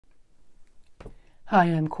Hi,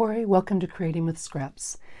 I'm Corey. Welcome to Creating with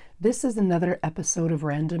Scraps. This is another episode of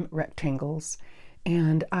Random Rectangles,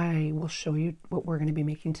 and I will show you what we're going to be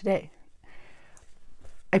making today.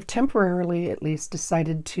 I've temporarily, at least,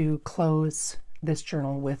 decided to close this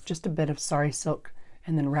journal with just a bit of sari silk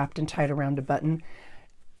and then wrapped and tied around a button.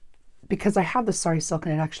 Because I have the sari silk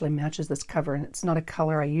and it actually matches this cover, and it's not a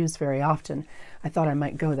color I use very often, I thought I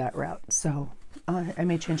might go that route. So I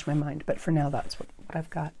may change my mind, but for now that's what I've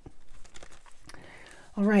got.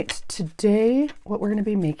 All right, today what we're going to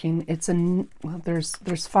be making,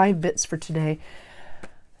 there's 5 bits for today.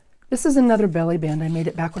 This is another belly band. I made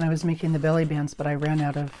it back when I was making the belly bands, but I ran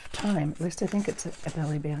out of time. At least I think it's a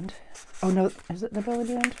belly band. Oh no, is it the belly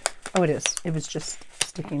band? Oh, it is. It was just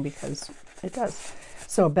sticking because it does.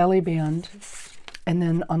 So a belly band, and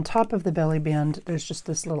then on top of the belly band, there's just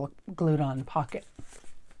this little glued on pocket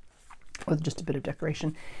with just a bit of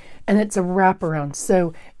decoration. And it's a wraparound,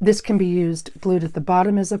 so this can be used glued at the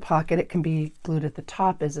bottom as a pocket, it can be glued at the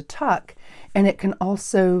top as a tuck, and it can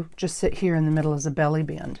also just sit here in the middle as a belly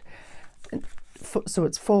band. So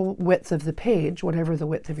it's full width of the page, whatever the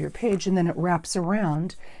width of your page, and then it wraps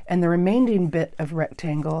around, and the remaining bit of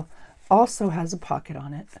rectangle also has a pocket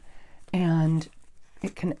on it, and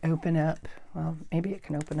it can open up, well, maybe it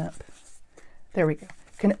can open up, there we go.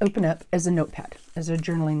 Can open up as a notepad, as a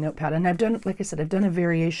journaling notepad. And I've done, like I said, I've done a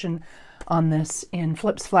variation on this in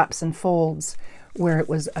Flips, Flaps, and Folds, where it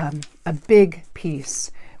was a big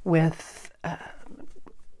piece with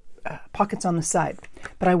pockets on the side.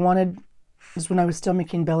 But I wanted, this was when I was still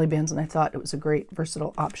making belly bands, and I thought it was a great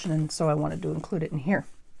versatile option, and so I wanted to include it in here.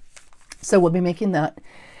 So we'll be making that,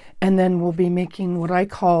 and then we'll be making what I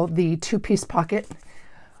call the 2-piece pocket,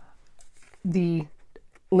 the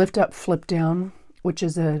lift up, flip down, which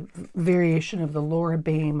is a variation of the Laura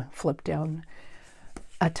Baim flip down,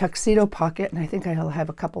 a tuxedo pocket, and I think I'll have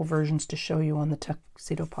a couple versions to show you on the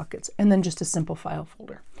tuxedo pockets, and then just a simple file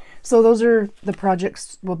folder. So those are the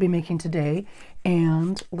projects we'll be making today,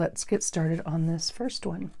 and let's get started on this first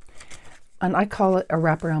one. And I call it a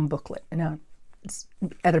wraparound booklet. Now,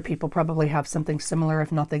 other people probably have something similar,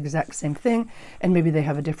 if not the exact same thing, and maybe they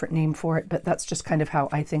have a different name for it, but that's just kind of how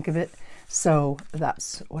I think of it. So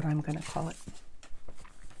that's what I'm going to call it.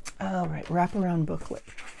 All right, wraparound booklet.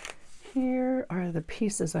 Here are the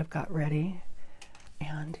pieces I've got ready,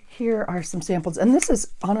 and here are some samples. And this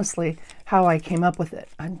is honestly how I came up with it.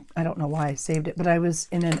 I don't know why I saved it, but I was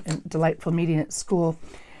in a delightful meeting at school,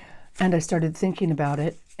 and I started thinking about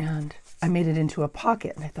it, and I made it into a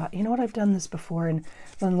pocket. And I thought, you know what, I've done this before, and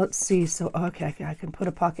then let's see. So, okay, I can put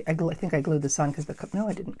a pocket. I think I glued this on because no,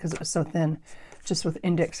 I didn't, because it was so thin, just with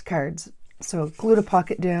index cards. So glued a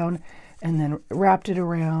pocket down, and then wrapped it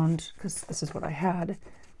around, because this is what I had,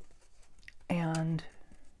 and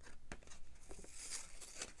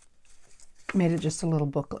made it just a little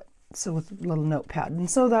booklet, so with a little notepad. And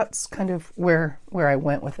so that's kind of where I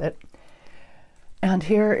went with it. And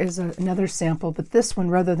here is another sample, but this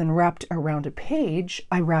one, rather than wrapped around a page,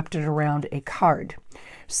 I wrapped it around a card.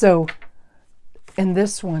 So in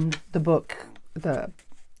this one, the book, the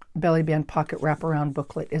belly band pocket wraparound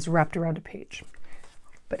booklet, is wrapped around a page.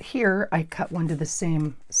 But here I cut one to the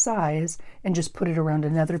same size and just put it around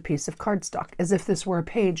another piece of cardstock, as if this were a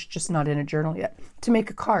page, just not in a journal yet, to make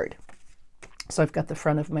a card. So I've got the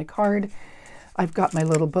front of my card. I've got my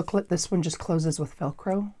little booklet. This one just closes with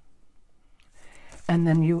Velcro. And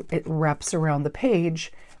then it wraps around the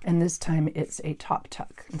page, and this time it's a top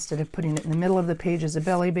tuck. Instead of putting it in the middle of the page as a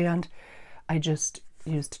belly band, I just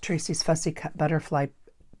used Tracy's Fussy Cut butterfly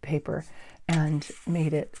paper and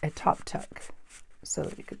made it a top tuck, so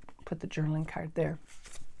that you could put the journaling card there.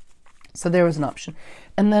 So there was an option.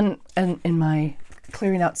 And then in my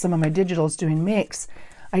clearing out some of my digitals doing makes,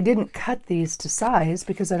 I didn't cut these to size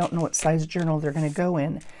because I don't know what size journal they're going to go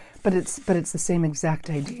in, but it's the same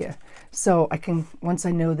exact idea. So I can, once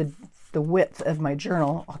I know the width of my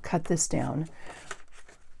journal, I'll cut this down,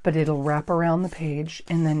 but it'll wrap around the page.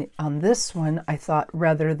 And then on this one, I thought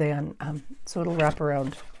rather than, so it'll wrap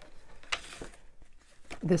around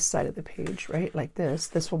this side of the page, right? Like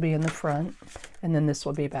this will be in the front, and then this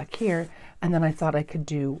will be back here. And then I thought I could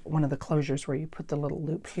do one of the closures where you put the little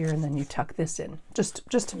loop here and then you tuck this in, just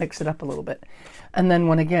to mix it up a little bit. And then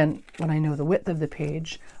when I know the width of the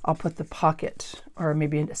page, I'll put the pocket, or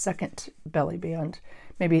maybe a second belly band.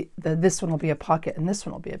 Maybe this one will be a pocket and this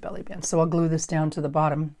one will be a belly band. So I'll glue this down to the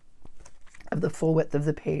bottom of the full width of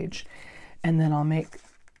the page, and then I'll make,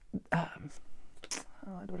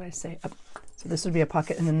 what would I say? So this would be a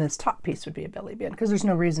pocket, and then this top piece would be a belly band, because there's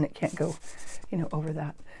no reason it can't go, over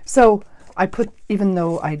that. So I put, even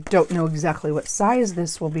though I don't know exactly what size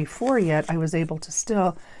this will be for yet, I was able to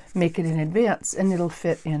still make it in advance, and it'll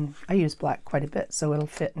fit in, I use black quite a bit, so it'll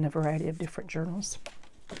fit in a variety of different journals.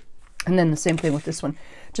 And then the same thing with this one,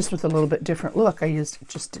 just with a little bit different look. I used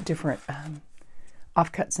just different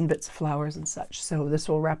offcuts and bits of flowers and such. So this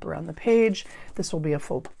will wrap around the page. This will be a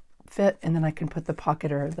full fit, and then I can put the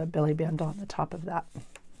pocket or the belly band on the top of that.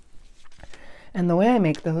 And the way I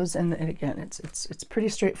make those, and again, it's pretty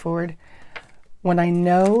straightforward. When I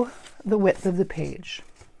know the width of the page,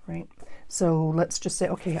 right? So let's just say,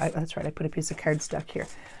 okay, that's right, I put a piece of cardstock here.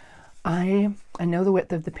 I know the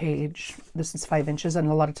width of the page. This is 5 inches, and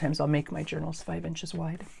a lot of times I'll make my journals 5 inches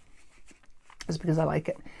wide. It's because I like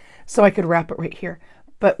it. So I could wrap it right here.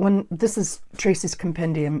 But when this is Tracy's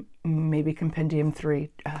compendium, maybe compendium 3.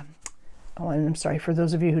 Oh, and I'm sorry, for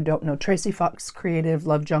those of you who don't know, Tracy Fox Creative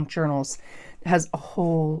Love Junk Journals has a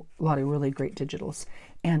whole lot of really great digitals.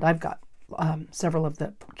 And I've got several of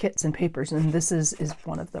the kits and papers, and this is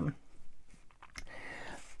one of them.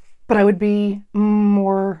 But I would be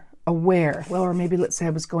more aware, well, or maybe let's say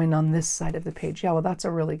I was going on this side of the page. Yeah, well, that's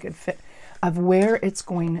a really good fit of where it's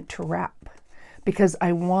going to wrap, because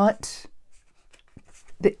I want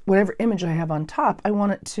whatever image I have on top, I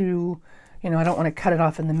want it to, you know, I don't want to cut it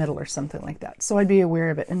off in the middle or something like that. So I'd be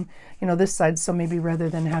aware of it. And, you know, this side, so maybe rather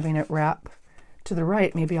than having it wrap to the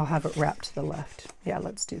right, maybe I'll have it wrap to the left. Yeah,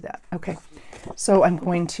 let's do that. Okay, so I'm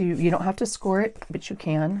going to, you don't have to score it, but you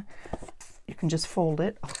can. You can just fold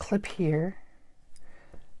it. I'll clip here.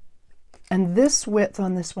 And this width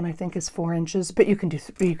on this one, I think, is 4 inches, but you can do,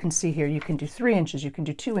 you can see here, you can do 3 inches, you can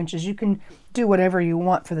do 2 inches, you can do whatever you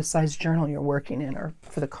want for the size journal you're working in or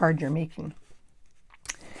for the card you're making.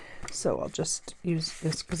 So I'll just use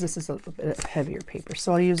this because this is a little bit heavier paper.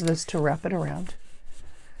 So I'll use this to wrap it around.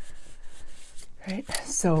 Right,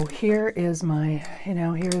 so here is my, you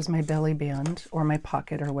know, here is my belly band or my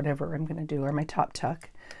pocket or whatever I'm going to do, or my top tuck.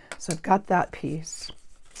 So I've got that piece,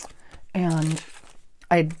 and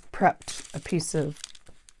I prepped a piece of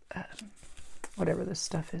whatever this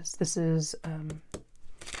stuff is. This is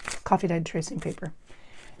coffee dyed tracing paper.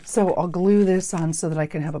 So I'll glue this on so that I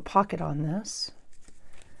can have a pocket on this.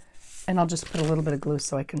 And I'll just put a little bit of glue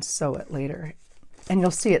so I can sew it later. And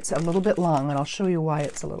you'll see it's a little bit long, and I'll show you why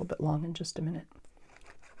it's a little bit long in just a minute.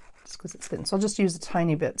 Just because it's thin. So I'll just use a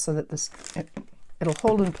tiny bit so that this it'll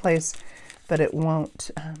hold in place, but it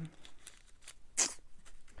won't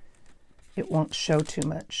show too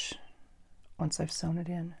much once I've sewn it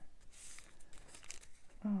in.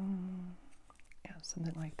 Yeah,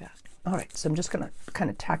 something like that. All right, so I'm just going to kind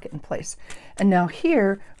of tack it in place. And now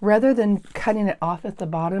here, rather than cutting it off at the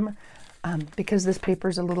bottom, because this paper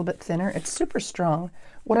is a little bit thinner, it's super strong.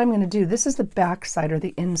 What I'm going to do, this is the back side or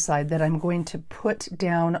the inside that I'm going to put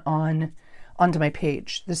down onto my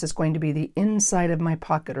page. This is going to be the inside of my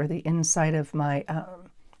pocket or the inside of my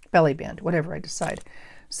belly band, whatever I decide.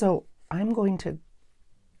 So I'm going to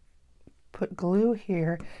put glue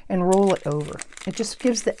here and roll it over. It just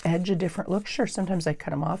gives the edge a different look. Sure, sometimes I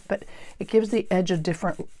cut them off, but it gives the edge a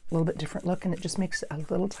little bit different look, and it just makes it a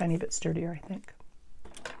little tiny bit sturdier, I think.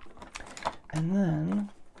 And then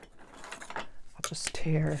I'll just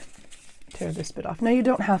tear this bit off. Now you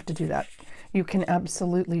don't have to do that. You can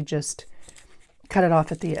absolutely just cut it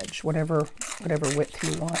off at the edge, whatever width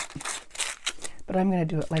you want. But I'm going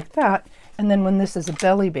to do it like that. And then when this is a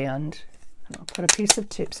belly band, I'll put a piece of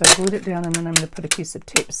tape. So I glued it down, and then I'm going to put a piece of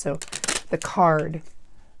tape so the card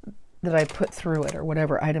that I put through it, or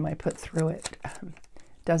whatever item I put through it,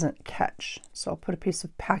 doesn't catch. So I'll put a piece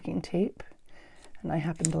of packing tape, and I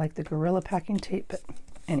happen to like the Gorilla packing tape, but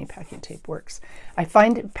any packing tape works. I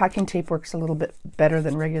find packing tape works a little bit better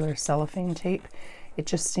than regular cellophane tape. It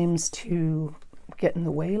just seems to get in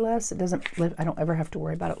the way less. It doesn't lift. I don't ever have to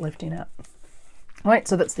worry about it lifting up. All right,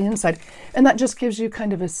 so that's the inside, and that just gives you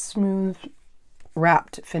kind of a smooth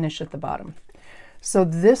wrapped finish at the bottom. So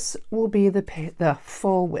this will be the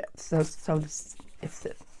full width. So this,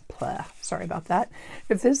 sorry about that.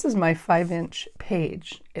 If this is my 5-inch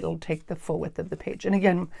page, it'll take the full width of the page. And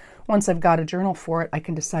again, once I've got a journal for it, I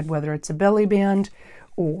can decide whether it's a belly band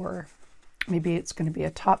or maybe it's going to be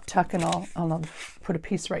a top tuck, and I'll put a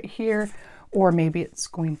piece right here, or maybe it's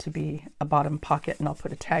going to be a bottom pocket and I'll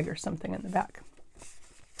put a tag or something in the back.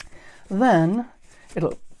 Then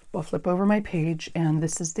I'll flip over my page, and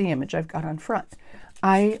this is the image I've got on front.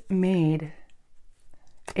 I made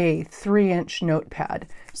a 3-inch notepad,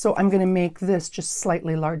 so I'm going to make this just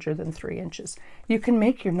slightly larger than 3 inches. You can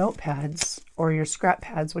make your notepads or your scrap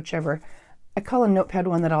pads, whichever. I call a notepad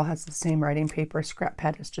one that all has the same writing paper. A scrap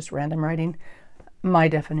pad is just random writing. My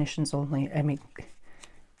definitions only. I mean,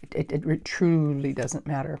 it truly doesn't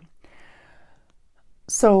matter.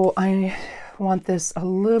 So want this a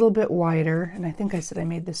little bit wider, and I think I said I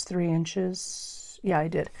made this 3 inches. Yeah, I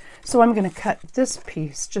did. So I'm going to cut this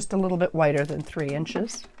piece just a little bit wider than 3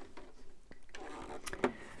 inches.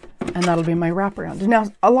 And that'll be my wraparound.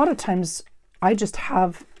 Now, a lot of times I just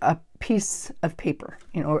have a piece of paper,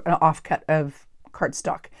 you know, an offcut of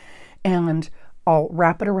cardstock, and I'll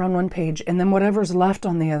wrap it around one page, and then whatever's left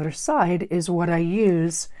on the other side is what I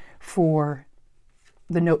use for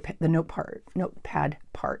the notepad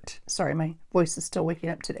part. Sorry, my voice is still waking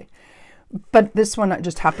up today. But this one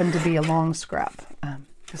just happened to be a long scrap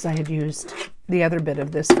because I had used the other bit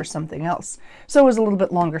of this for something else. So it was a little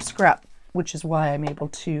bit longer scrap, which is why I'm able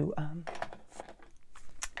to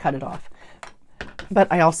cut it off.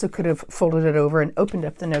 But I also could have folded it over and opened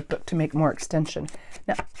up the notebook to make more extension.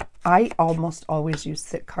 Now, I almost always use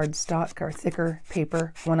thick cardstock or thicker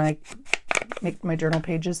paper when I make my journal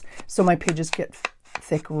pages, so my pages get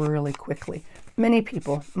thick really quickly. Many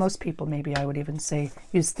people, most people maybe I would even say,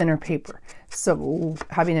 use thinner paper. So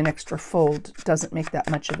having an extra fold doesn't make that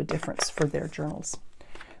much of a difference for their journals.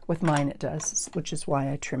 With mine it does, which is why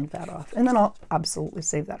I trimmed that off. And then I'll absolutely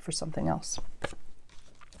save that for something else.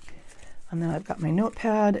 And then I've got my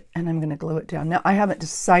notepad, and I'm going to glue it down. Now, I haven't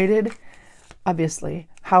decided, obviously,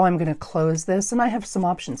 how I'm going to close this, and I have some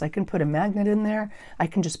options. I can put a magnet in there. I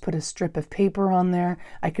can just put a strip of paper on there.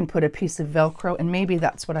 I can put a piece of Velcro, and maybe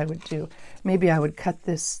that's what I would do. Maybe I would cut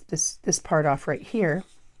this part off right here.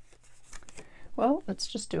 Well, let's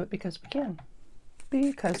just do it because we can.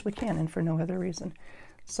 Because we can, and for no other reason.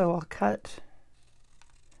 So I'll cut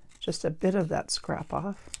just a bit of that scrap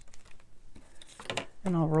off.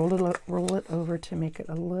 And I'll roll it over to make it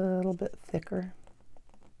a little bit thicker.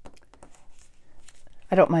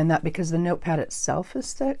 I don't mind that because the notepad itself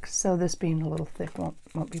is thick, so this being a little thick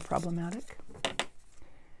won't be problematic.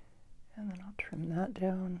 And then I'll trim that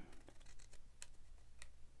down.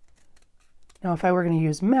 Now, if I were going to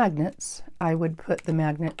use magnets, I would put the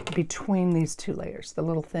magnet between these two layers, the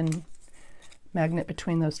little thin magnet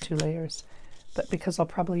between those two layers. But because I'll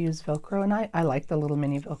probably use Velcro, and I like the little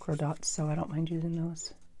mini Velcro dots, so I don't mind using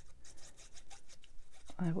those.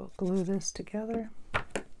 I will glue this together.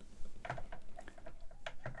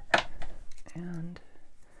 And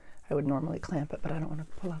I would normally clamp it, but I don't want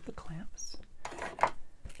to pull out the clamps.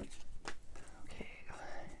 Okay,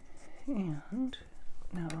 and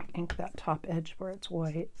now I'll ink that top edge where it's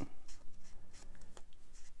white.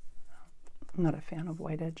 I'm not a fan of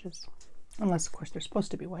white edges. Unless, of course, they're supposed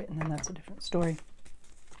to be white, and then that's a different story.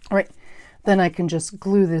 All right, then I can just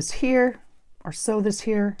glue this here, or sew this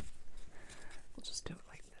here. We'll just do it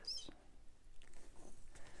like this.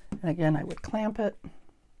 And again, I would clamp it,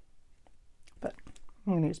 but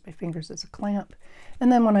I'm going to use my fingers as a clamp. And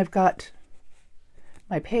then when I've got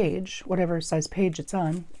my page, whatever size page it's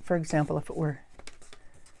on, for example, if it were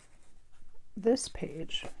this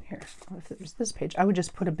page here, if it was this page, I would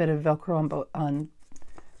just put a bit of Velcro on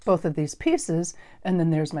both of these pieces, and then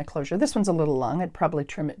there's my closure. This one's a little long. I'd probably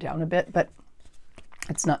trim it down a bit, but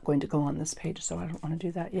it's not going to go on this page, so I don't want to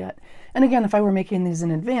do that yet. And again, if I were making these in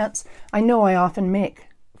advance, I know I often make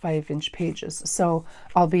 5-inch pages, so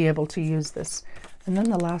I'll be able to use this. And then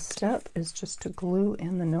the last step is just to glue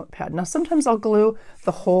in the notepad. Now, sometimes I'll glue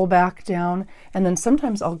the whole back down, and then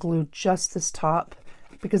sometimes I'll glue just this top,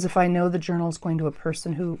 because if I know the journal is going to a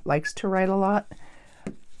person who likes to write a lot,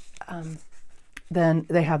 then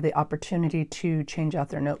they have the opportunity to change out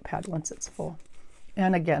their notepad once it's full.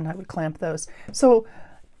 And again, I would clamp those. So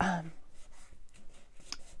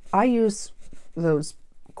I use those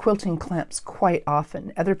quilting clamps quite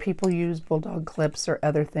often. Other people use bulldog clips or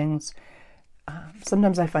other things.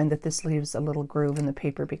 Sometimes I find that this leaves a little groove in the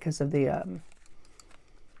paper because of the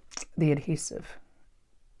adhesive.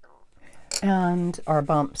 And our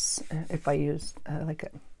bumps, if I use like a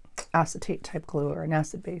acetate type glue or an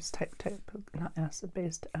acid-based not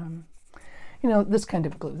acid-based, you know, this kind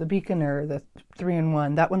of glue, the Beacon or the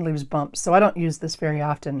 3-in-1, that one leaves bumps. So I don't use this very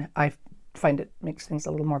often. I find it makes things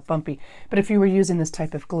a little more bumpy. But if you were using this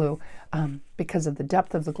type of glue, because of the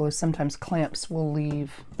depth of the glue, sometimes clamps will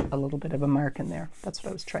leave a little bit of a mark in there. That's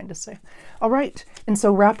what I was trying to say. All right, and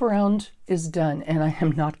so wraparound is done, and I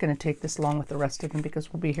am not going to take this long with the rest of them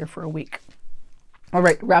because we'll be here for a week. All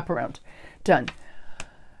right, wraparound, done.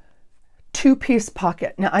 2-piece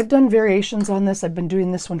pocket. Now, I've done variations on this. I've been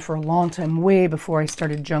doing this one for a long time, way before I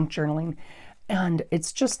started junk journaling, and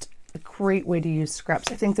it's just a great way to use scraps.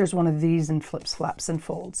 I think there's one of these in Flips, Flaps, and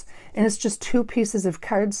Folds, and it's just 2 pieces of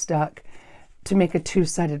cardstock to make a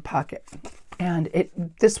 2-sided pocket. And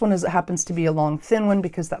this one happens to be a long, thin one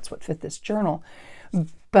because that's what fit this journal,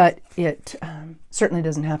 but it certainly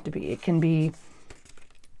doesn't have to be. It can be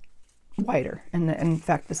wider. And in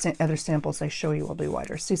fact, the other samples I show you will be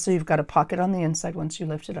wider. See, so you've got a pocket on the inside once you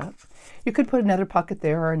lift it up. You could put another pocket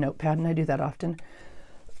there or a notepad, and I do that often.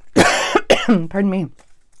 Pardon me.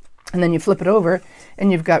 And then you flip it over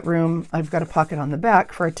and you've got room. I've got a pocket on the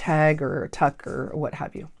back for a tag or a tuck or what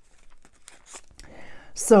have you.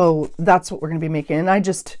 So that's what we're going to be making. And I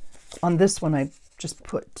just, on this one, I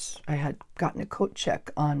had gotten a coat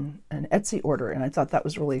check on an Etsy order, and I thought that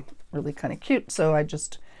was really, really kind of cute. So I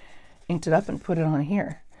just inked it up and put it on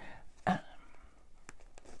here.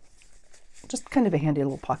 Just kind of a handy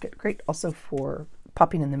little pocket. Great also for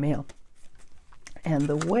popping in the mail. And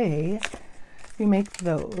the way you make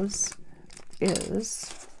those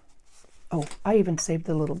is, oh, I even saved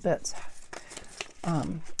the little bits.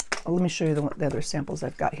 Let me show you the other samples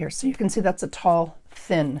I've got here. So you can see that's a tall,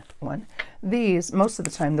 thin one. These, most of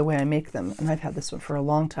the time, the way I make them, and I've had this one for a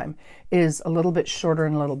long time, is a little bit shorter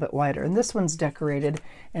and a little bit wider. And this one's decorated,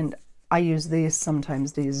 and I use these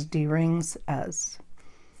sometimes, these D-rings, as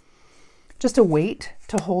just a weight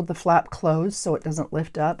to hold the flap closed so it doesn't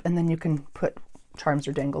lift up. And then you can put charms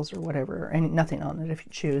or dangles or whatever, or nothing on it if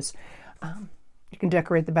you choose. You can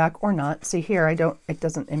decorate the back or not. See here, it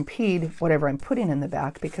doesn't impede whatever I'm putting in the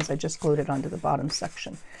back because I just glued it onto the bottom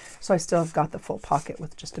section. So I still have got the full pocket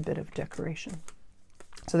with just a bit of decoration.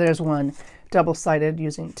 So there's one double-sided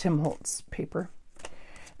using Tim Holtz paper.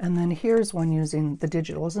 And then here's one using the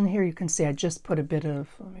digitals. And here you can see I just put a bit of,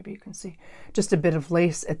 well, maybe you can see, just a bit of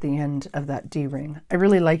lace at the end of that D-ring. I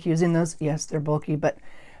really like using those. Yes, they're bulky, but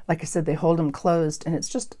like I said, they hold them closed, and it's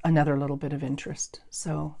just another little bit of interest.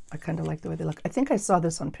 So I kind of like the way they look. I think I saw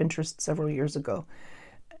this on Pinterest several years ago,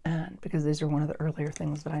 and because these are one of the earlier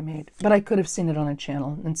things that I made. But I could have seen it on a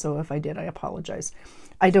channel, and so if I did, I apologize.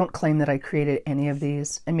 I don't claim that I created any of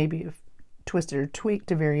these, and maybe have twisted or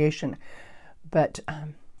tweaked a variation, but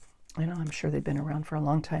you know, I'm sure they've been around for a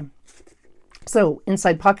long time. So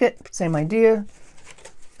inside pocket, same idea.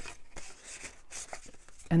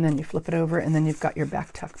 And then you flip it over, and then you've got your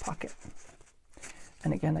back tuck pocket.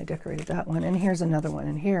 And again, I decorated that one. And here's another one.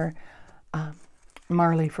 And here,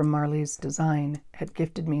 Marley from Marley's Design had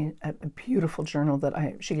gifted me a beautiful journal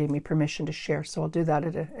that she gave me permission to share. So I'll do that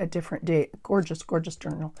at a different date. Gorgeous, gorgeous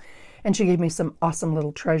journal. And she gave me some awesome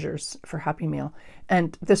little treasures for Happy Mail.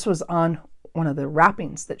 And this was on one of the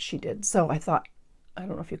wrappings that she did. So I thought, I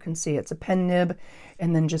don't know if you can see, it's a pen nib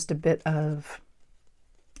and then just a bit of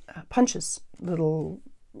punches, little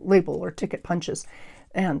label or ticket punches,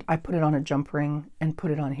 and I put it on a jump ring and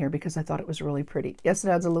put it on here because I thought it was really pretty. Yes, it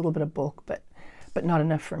adds a little bit of bulk, but not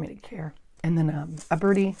enough for me to care. And then a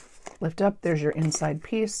birdie, lift up, there's your inside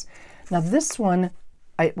piece. Now this one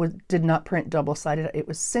I did not print double-sided, it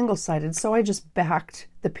was single-sided, so I just backed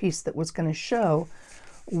the piece that was going to show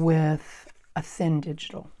with a thin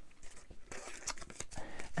digital.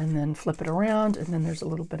 And then flip it around, and then there's a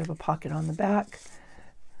little bit of a pocket on the back.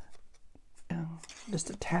 Just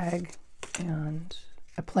a tag and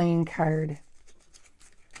a playing card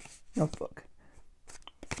notebook.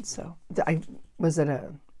 So I was at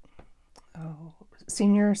a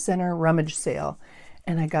senior center rummage sale,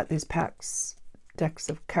 and I got these decks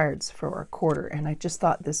of cards for $1, and I just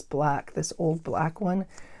thought this old black one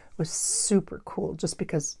was super cool, just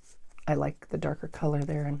because I like the darker color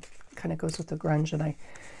there and kind of goes with the grunge. And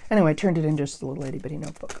anyway, I turned it into just a little itty bitty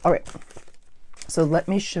notebook. All right, so let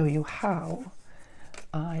me show you how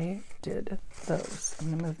I did those. I'm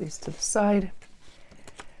going to move these to the side.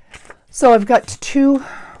 So I've got 2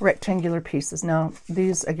 rectangular pieces. Now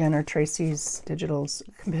these again are Tracy's Digitals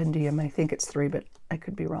compendium. I think it's 3, but I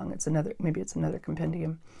could be wrong. Maybe it's another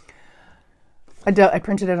compendium. I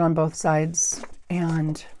printed it on both sides,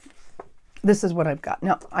 and this is what I've got.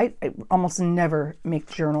 Now I almost never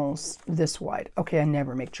make journals this wide. Okay, I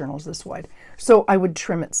never make journals this wide. So I would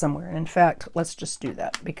trim it somewhere. And in fact, let's just do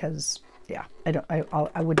that because yeah,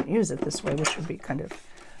 I wouldn't use it this way, which would be kind of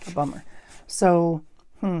a bummer. So,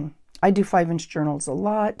 I do 5-inch journals a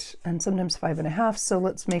lot, and sometimes 5.5, so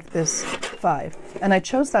let's make this 5. And I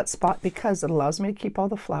chose that spot because it allows me to keep all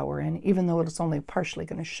the flour in, even though it's only partially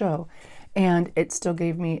going to show. And it still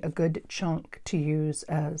gave me a good chunk to use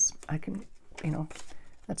as I can, you know,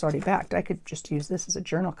 that's already backed. I could just use this as a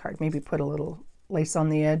journal card, maybe put a little lace on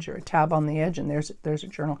the edge or a tab on the edge, and there's a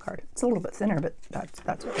journal card. It's a little bit thinner, but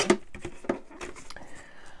that's okay.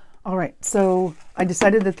 All right, so I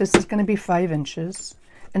decided that this is going to be 5 inches,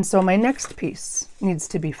 and so my next piece needs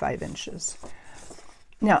to be 5 inches.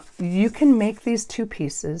 Now, you can make these 2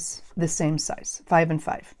 pieces the same size, 5 and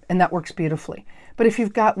 5, and that works beautifully. But if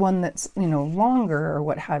you've got one that's, you know, longer or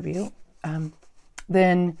what have you,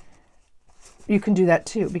 then you can do that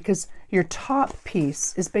too, because Your top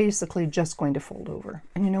piece is basically just going to fold over.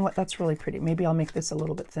 And you know what? That's really pretty. Maybe I'll make this a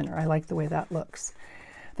little bit thinner. I like the way that looks.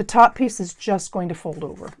 The top piece is just going to fold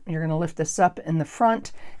over. You're going to lift this up in the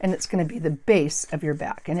front, and it's going to be the base of your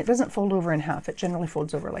back. And it doesn't fold over in half. It generally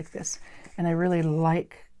folds over like this. And I really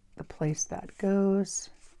like the place that goes.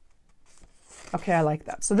 Okay, I like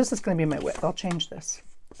that. So this is going to be my width. I'll change this.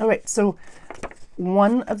 All right, so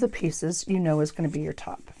one of the pieces you know is going to be your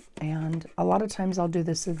top. And a lot of times I'll do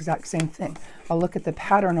this exact same thing. I'll look at the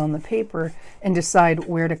pattern on the paper and decide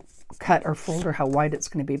where to cut or fold or how wide it's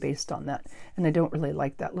going to be based on that. And I don't really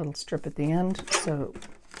like that little strip at the end, so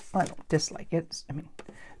I don't dislike it. I mean,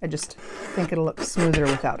 I just think it'll look smoother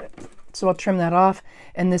without it. So I'll trim that off,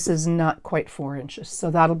 and this is not quite 4 inches.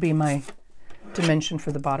 So that'll be my dimension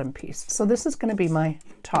for the bottom piece. So this is going to be my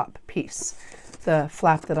top piece, the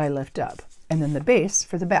flap that I lift up, and then the base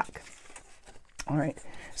for the back. All right,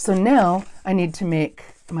 so now I need to make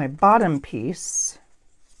my bottom piece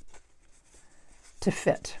to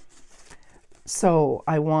fit. So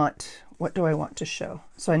I want, what do I want to show?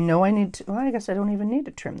 So I know I need to, well, I guess I don't even need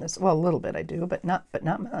to trim this. Well, a little bit I do, but not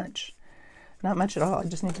much. Not much at all. I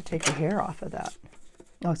just need to take a hair off of that.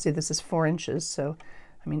 Oh, see, this is 4 inches, so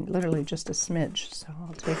I mean, literally just a smidge. So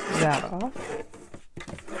I'll take that off.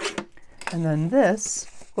 And then this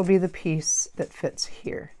will be the piece that fits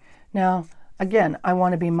here. Now, again, I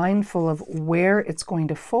want to be mindful of where it's going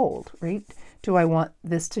to fold, right? Do I want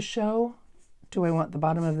this to show? Do I want the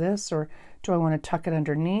bottom of this? Or do I want to tuck it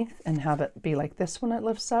underneath and have it be like this when it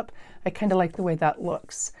lifts up? I kind of like the way that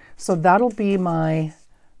looks. So that'll be my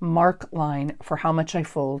mark line for how much I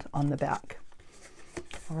fold on the back.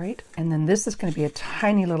 All right, and then this is going to be a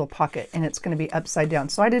tiny little pocket, and it's going to be upside down.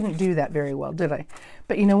 So I didn't do that very well, did I?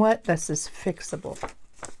 But you know what? This is fixable.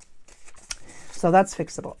 So that's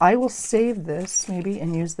fixable. I will save this maybe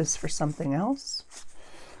and use this for something else.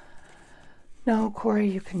 No, Corey,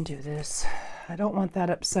 you can do this. I don't want that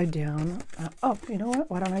upside down. Oh, you know what?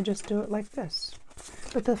 Why don't I just do it like this?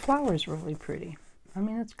 But the flower is really pretty. I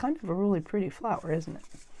mean, it's kind of a really pretty flower, isn't it?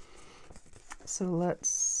 So let's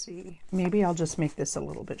see. Maybe I'll just make this a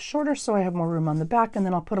little bit shorter so I have more room on the back, and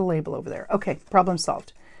then I'll put a label over there. Okay, problem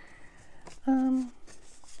solved.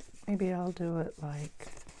 Maybe I'll do it like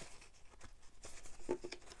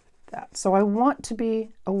that. So I want to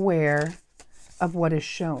be aware of what is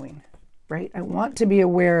showing, right? I want to be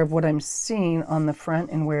aware of what I'm seeing on the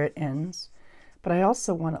front and where it ends, but I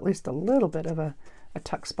also want at least a little bit of a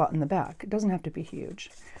tuck spot in the back. It doesn't have to be huge.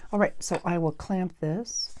 All right, so I will clamp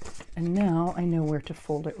this, and now I know where to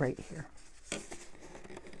fold it right here.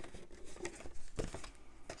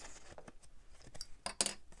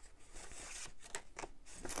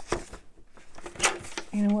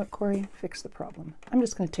 You know what, Corey? Fix the problem. I'm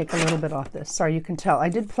just going to take a little bit off this. Sorry, you can tell. I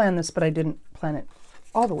did plan this, but I didn't plan it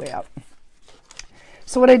all the way out.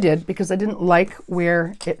 So what I did, because I didn't like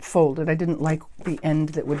where it folded, I didn't like the end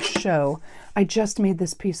that would show, I just made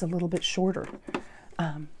this piece a little bit shorter.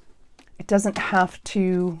 It doesn't have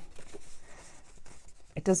to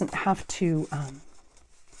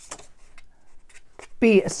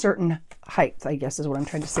be a certain height, I guess is what I'm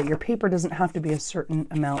trying to say. Your paper doesn't have to be a certain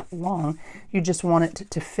amount long. You just want it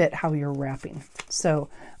to fit how you're wrapping. So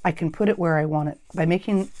I can put it where I want it. By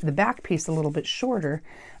making the back piece a little bit shorter,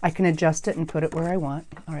 I can adjust it and put it where I want.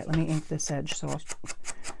 All right, let me ink this edge so I'll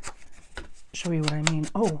show you what I mean.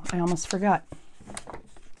 Oh, I almost forgot.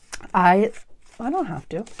 I don't have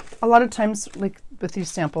to. A lot of times, like with these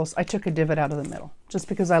samples, I took a divot out of the middle just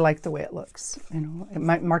because I like the way it looks. You know, it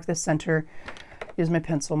might mark the center, use my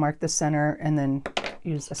pencil, mark the center, and then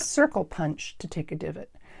use a circle punch to take a divot.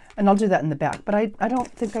 And I'll do that in the back, but I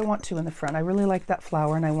don't think I want to in the front. I really like that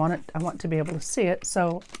flower, and I want to be able to see it,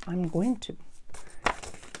 so I'm going to.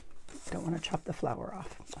 Don't want to chop the flower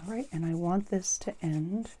off. All right, and I want this to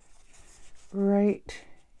end right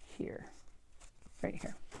here. Right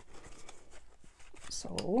here.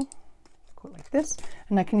 So go like this,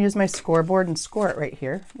 and I can use my scoreboard and score it right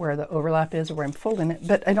here where the overlap is or where I'm folding it,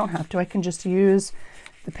 but I don't have to. I can just use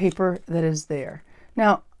the paper that is there.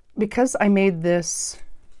 Now, because I made this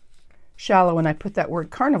shallow and I put that word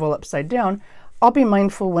carnival upside down, I'll be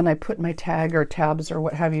mindful when I put my tag or tabs or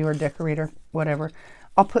what have you, or decorator, whatever,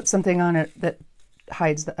 I'll put something on it that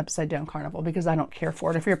hides the upside down carnival because I don't care for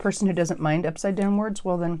it. If you're a person who doesn't mind upside down words,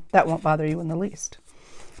 well then that won't bother you in the least.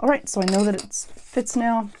 All right, so I know that it fits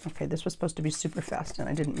now. Okay, this was supposed to be super fast and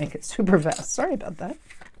I didn't make it super fast. Sorry about that.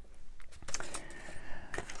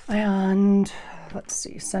 And let's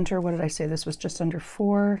see, center, what did I say? This was just under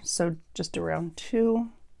 4, so just around 2.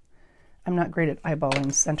 I'm not great at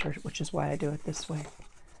eyeballing center, which is why I do it this way.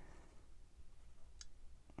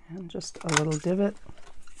 And just a little divot.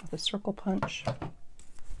 with a circle punch.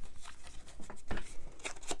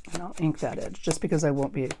 And I'll ink that edge just because I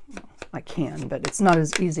can, but it's not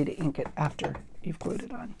as easy to ink it after you've glued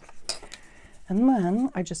it on. And then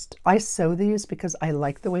I sew these because I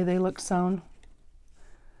like the way they look sewn.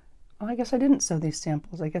 Well, I guess I didn't sew these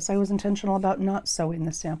samples. I guess I was intentional about not sewing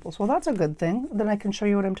the samples. Well, that's a good thing. Then I can show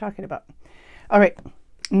you what I'm talking about. All right.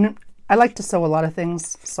 I like to sew a lot of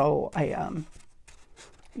things, so I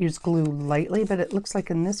use glue lightly, but it looks like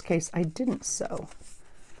in this case I didn't sew.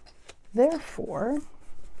 Therefore,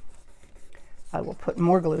 I will put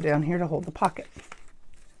more glue down here to hold the pocket.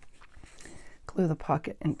 Glue the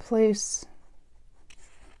pocket in place.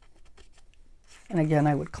 And again,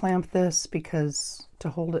 I would clamp this because to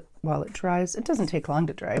hold it while it dries, it doesn't take long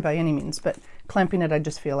to dry by any means, but clamping it I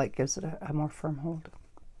just feel like gives it a more firm hold.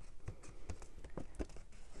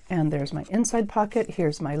 And there's my inside pocket,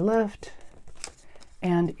 here's my lift,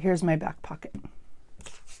 and here's my back pocket.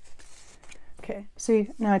 Okay, see,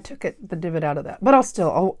 now I took the divot out of that, but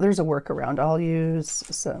there's a workaround. I'll use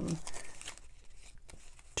some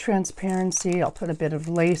transparency. I'll put a bit of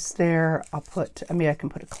lace there. I can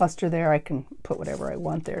put a cluster there. I can put whatever I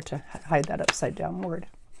want there to hide that upside down word.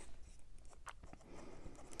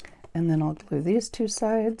 And then I'll glue these two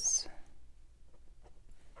sides.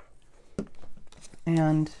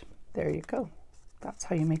 And there you go. That's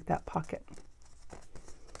how you make that pocket.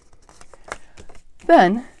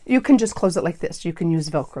 Then you can just close it like this. You can use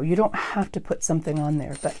Velcro. You don't have to put something on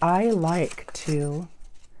there, but I like to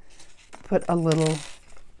put a little,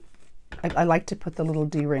 I like to put the little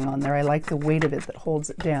D-ring on there. I like the weight of it that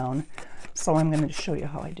holds it down. So I'm going to show you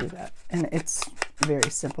how I do that. And it's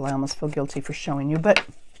very simple. I almost feel guilty for showing you, but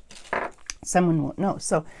someone won't know.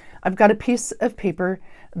 So I've got a piece of paper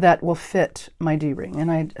that will fit my D-ring.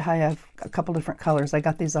 And I have a couple different colors. I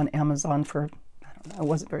got these on Amazon for, I don't know, it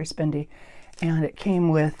wasn't very spendy. And it came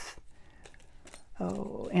with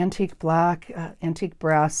antique black, antique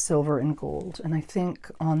brass, silver, and gold. And I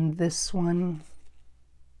think on this one,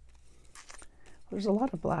 there's a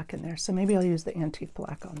lot of black in there. So maybe I'll use the antique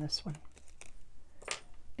black on this one.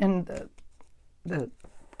 And the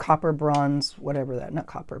copper, bronze, whatever that, not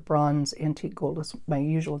copper, bronze, antique gold is my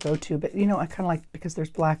usual go-to. But, you know, I kind of like, because there's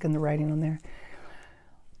black in the writing on there.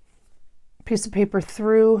 Piece of paper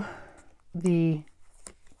through the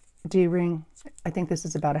D-ring. I think this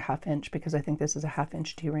is about a 1/2 inch because I think this is a 1/2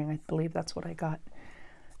 inch D-ring. I believe that's what I got.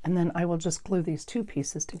 And then I will just glue these two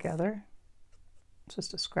pieces together.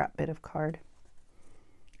 Just a scrap bit of card.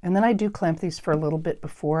 And then I do clamp these for a little bit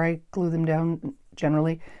before I glue them down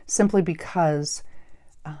generally, simply because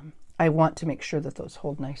I want to make sure that those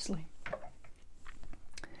hold nicely.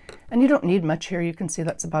 And you don't need much here. You can see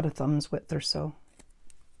that's about a thumb's width or so.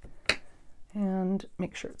 And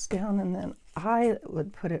make sure it's down, and then I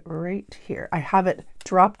would put it right here. I have it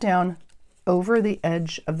drop down over the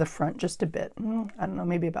edge of the front just a bit. I don't know,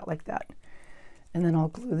 maybe about like that. And then I'll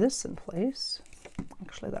glue this in place.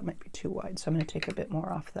 Actually, that might be too wide, so I'm going to take a bit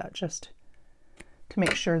more off that just to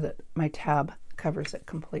make sure that my tab covers it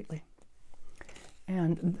completely.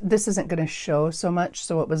 And this isn't going to show so much,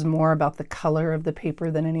 so it was more about the color of the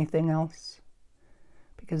paper than anything else,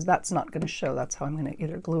 because that's not going to show. That's how I'm going to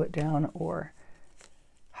either glue it down or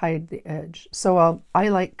hide the edge. So I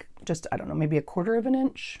like just, I don't know, maybe 1/4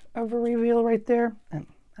 inch of a reveal right there. And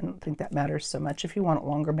I don't think that matters so much. If you want it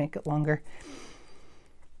longer, make it longer.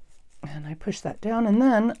 And I push that down, and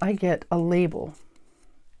then I get a label,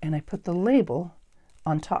 and I put the label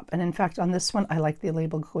on top. And in fact, on this one, I like the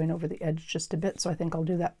label going over the edge just a bit, so I think I'll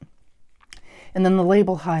do that. And then the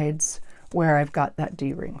label hides where I've got that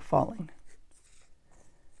D-ring falling.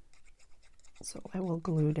 So I will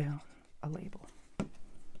glue down a label.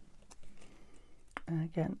 And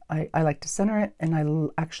again, I like to center it, and I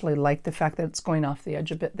actually like the fact that it's going off the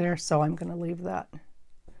edge a bit there, so I'm going to leave that.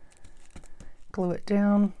 Glue it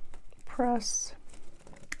down, press,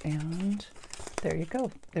 and there you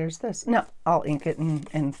go. There's this. Now, I'll ink it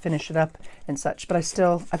and finish it up and such, but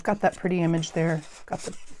I've got that pretty image there. Got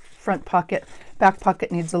the front pocket. Back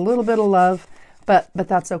pocket needs a little bit of love, but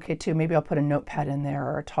that's okay too. Maybe I'll put a notepad in there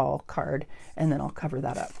or a tall card, and then I'll cover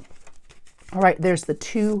that up. All right, there's the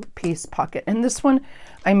 2-piece pocket. And this one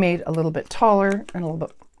I made a little bit taller and a little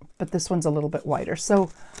bit, but this one's a little bit wider.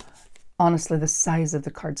 So honestly, the size of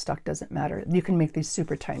the cardstock doesn't matter. You can make these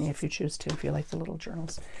super tiny if you choose to, if you like the little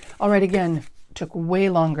journals. All right, again, took way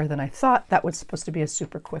longer than I thought. That was supposed to be a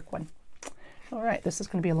super quick one. All right, this is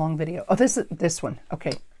going to be a long video. Oh, this one.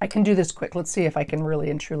 Okay, I can do this quick. Let's see if I can really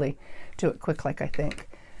and truly do it quick like I think.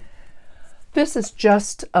 This is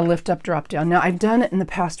just a lift up, drop down. Now, I've done it in the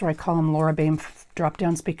past where I call them Laura Bain drop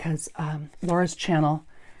downs because Laura's channel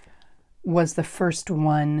was the first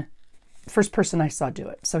person I saw do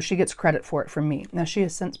it. So she gets credit for it from me. Now she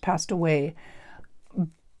has since passed away,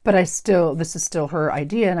 but this is still her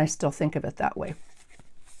idea and I still think of it that way.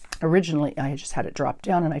 Originally, I just had it drop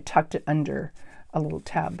down and I tucked it under a little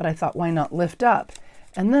tab, but I thought, why not lift up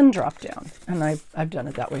and then drop down? And I've done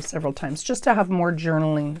it that way several times just to have more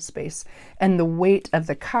journaling space. And the weight of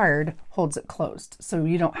the card holds it closed. So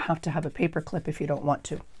you don't have to have a paper clip if you don't want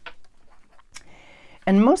to.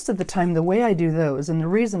 And most of the time, the way I do those, and the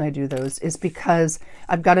reason I do those, is because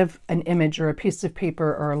I've got an image or a piece of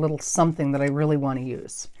paper or a little something that I really want to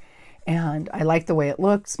use. And I like the way it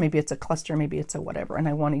looks. Maybe it's a cluster, maybe it's a whatever. And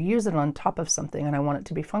I want to use it on top of something and I want it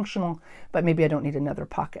to be functional, but maybe I don't need another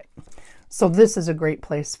pocket. So this is a great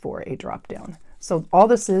place for a drop down. So all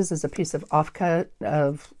this is a piece of offcut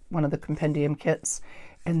of one of the compendium kits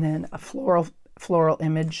and then a floral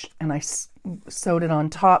image, and I sewed it on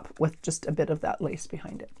top with just a bit of that lace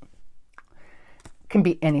behind it. It can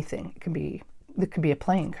be anything. It could be a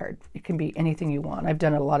playing card. It can be anything you want. I've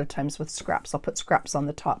done it a lot of times with scraps. I'll put scraps on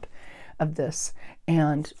the top of this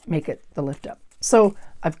and make it the lift up. So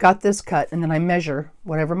I've got this cut and then I measure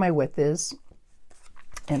whatever my width is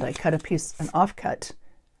and I cut an offcut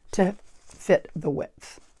to fit the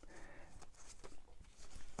width.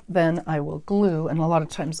 Then I will glue, and a lot of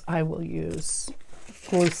times I will use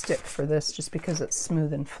glue stick for this just because it's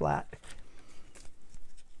smooth and flat.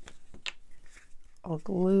 I'll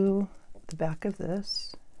glue the back of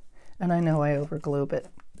this, and I know I over glue, but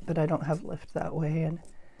I don't have lift that way, and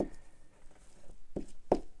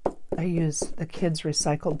I use the kids'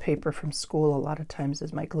 recycled paper from school a lot of times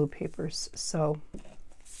as my glue papers, so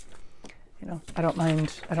you know, I don't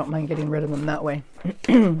mind getting rid of them that way.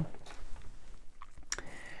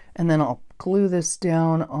 And then I'll glue this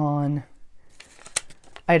down on,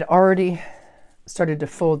 I'd already started to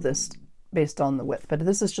fold this based on the width, but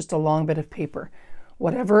this is just a long bit of paper.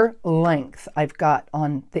 Whatever length I've got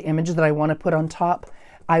on the image that I want to put on top,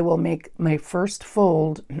 I will make my first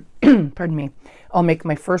fold, pardon me, I'll make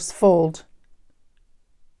my first fold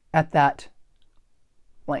at that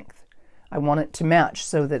length. I want it to match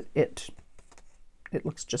so that it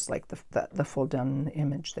looks just like the fold down in the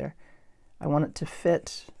image there. I want it to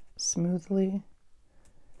fit smoothly.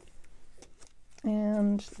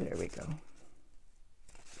 And there we go.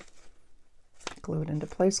 Glue it into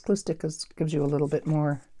place. Glue stick gives you a little bit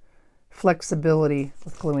more flexibility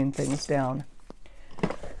with gluing things down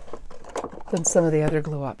than some of the other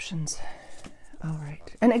glue options. All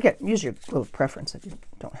right. And again, use your glue of preference if you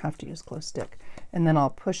don't have to use glue stick. And then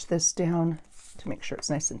I'll push this down to make sure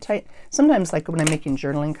it's nice and tight. Sometimes, like when I'm making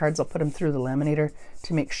journaling cards, I'll put them through the laminator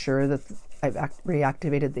to make sure that I've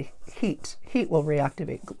reactivated the heat. Heat will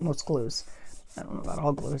reactivate most glues. I don't know about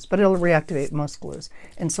all glues, but it'll reactivate most glues.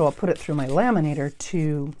 And so I'll put it through my laminator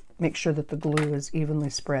to make sure that the glue is evenly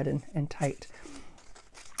spread and tight.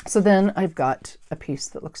 So then I've got a piece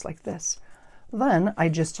that looks like this. Then I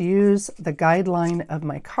just use the guideline of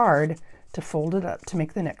my card to fold it up to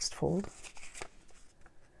make the next fold.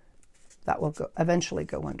 That will eventually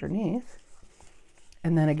go underneath.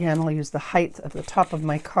 And then again, I'll use the height of the top of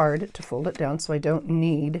my card to fold it down so I don't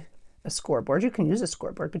need a scoreboard. You can use a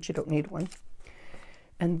scoreboard, but you don't need one.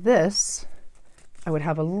 And this, I would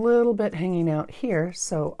have a little bit hanging out here,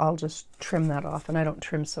 so I'll just trim that off. And I don't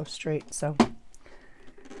trim so straight, so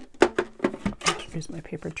I'll use my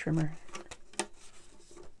paper trimmer.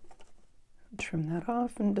 Trim that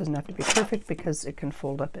off, and it doesn't have to be perfect because it can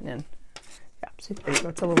fold up and in. Yeah, see, there you go.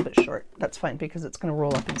 It's a little bit short. That's fine because it's going to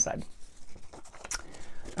roll up inside.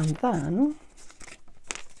 And then,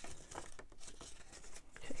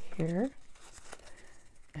 okay, here,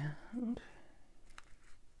 and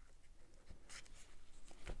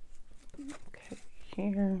okay,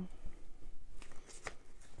 here,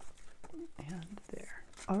 and there.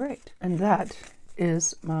 All right, and that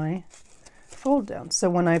is my fold down. So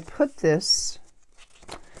when I put this,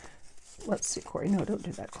 let's see, Corey. No, don't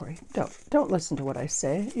do that, Corey. Don't listen to what I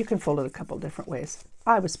say. You can fold it a couple different ways.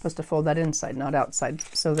 I was supposed to fold that inside, not outside,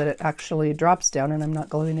 so that it actually drops down and I'm not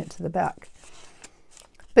gluing it to the back.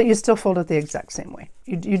 But you still fold it the exact same way.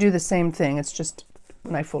 You do the same thing. It's just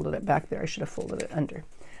when I folded it back there, I should have folded it under.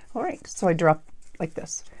 All right, so I drop like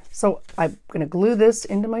this. So I'm going to glue this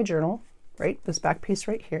into my journal, right? This back piece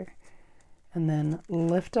right here, and then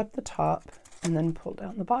lift up the top and then pull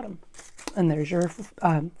down the bottom. And there's your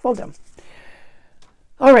fold down.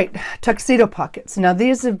 All right, tuxedo pockets. Now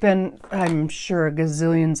these have been, I'm sure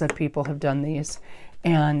gazillions of people have done these,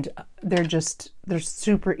 and they're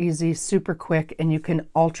super easy, super quick, and you can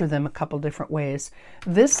alter them a couple different ways.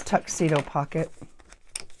 This tuxedo pocket,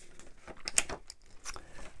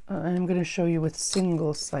 I'm going to show you with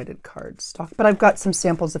single-sided cardstock, but I've got some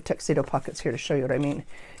samples of tuxedo pockets here to show you what I mean.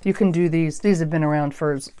 You can do these. These have been around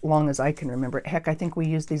for as long as I can remember. Heck, I think we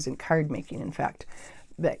used these in card making, in fact,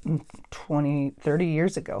 back 20, 30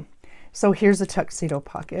 years ago. So here's a tuxedo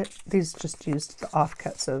pocket. These just used the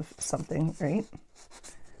offcuts of something, right?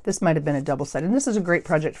 This might have been a double-sided. And this is a great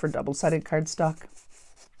project for double-sided cardstock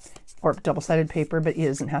or double-sided paper, but it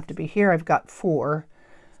doesn't have to be. Here I've got 4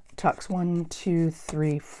 tucks, 1, 2,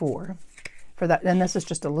 3, 4 for that. And this is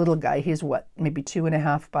just a little guy. He's what, maybe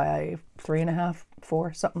 2.5 by 3.5,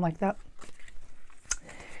 4, something like that.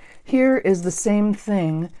 Here is the same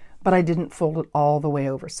thing, but I didn't fold it all the way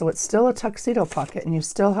over. So it's still a tuxedo pocket and you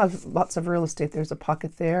still have lots of real estate. There's a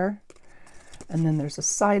pocket there. And then there's a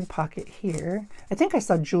side pocket here. I think I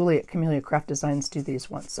saw Julie at Camellia Craft Designs do these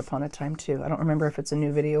once upon a time too. I don't remember if it's a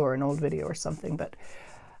new video or an old video or something, but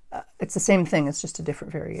it's the same thing. It's just a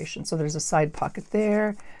different variation. So there's a side pocket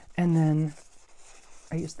there. And then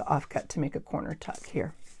I used the offcut to make a corner tuck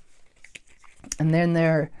here. And then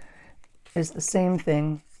there is the same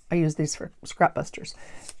thing. I use these for scrap busters.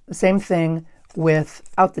 The same thing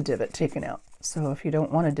without the divot taken out. So if you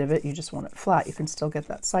don't want a divot, you just want it flat, you can still get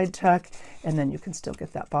that side tuck, and then you can still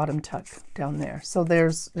get that bottom tuck down there. So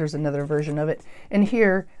there's another version of it. And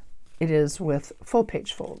here it is with full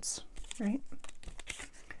page folds, right?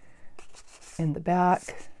 In the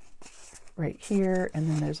back, right here, and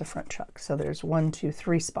then there's a front tuck. So there's 1, 2,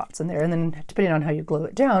 3 spots in there. And then depending on how you glue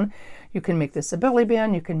it down, you can make this a belly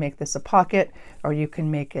band, you can make this a pocket, or you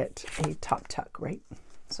can make it a top tuck, right?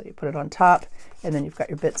 So you put it on top, and then you've got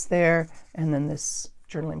your bits there, and then this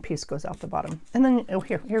journaling piece goes out the bottom. And then, oh,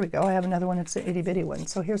 here we go. I have another one. It's an itty bitty one.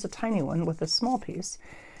 So here's a tiny one with a small piece,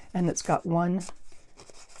 and it's got 1,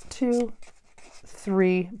 2,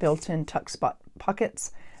 3 built-in tuck spot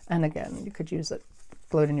pockets. And again, you could use it,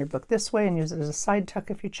 glue it in your book this way, and use it as a side tuck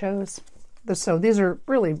if you chose. So these are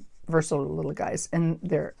really versatile little guys, and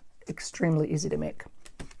they're extremely easy to make.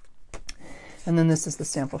 And then this is the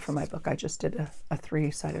sample for my book. I just did a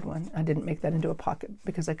 3-sided one. I didn't make that into a pocket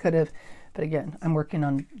because I could have, but again, I'm working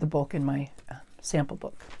on the bulk in my sample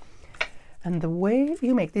book. And the way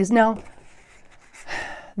you make these, now,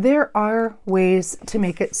 there are ways to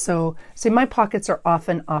make it so, see, my pockets are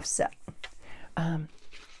often offset.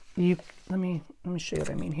 Let me show you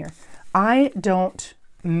what I mean here. I don't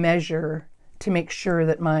measure to make sure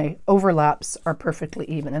that my overlaps are perfectly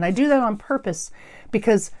even. And I do that on purpose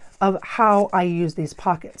because of how I use these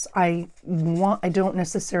pockets. I don't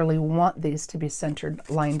necessarily want these to be centered,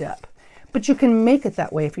 lined up. But you can make it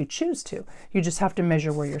that way if you choose to. You just have to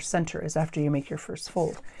measure where your center is after you make your first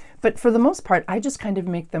fold. But for the most part, I just kind of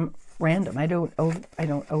make them random. I don't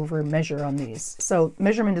over measure on these. So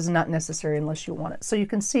measurement is not necessary unless you want it. So you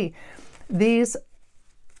can see these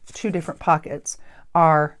 2 different pockets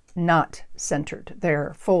are not centered.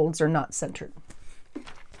 Their folds are not centered.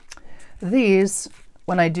 These,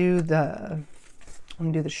 when I do the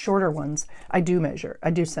shorter ones, I do measure,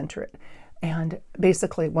 I do center it. And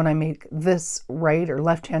basically when I make this right or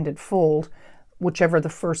left-handed fold, whichever the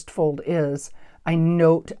first fold is, I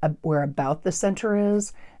note where about the center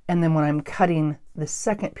is. And then when I'm cutting the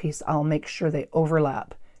second piece, I'll make sure they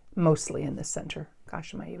overlap mostly in the center.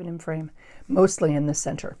 Gosh, am I even in frame? Mostly in the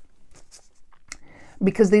center.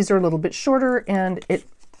 Because these are a little bit shorter and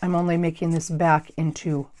I'm only making this back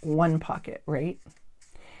into 1 pocket, right?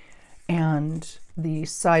 And the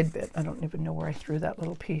side bit, I don't even know where I threw that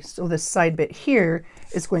little piece. So this side bit here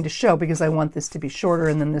is going to show because I want this to be shorter,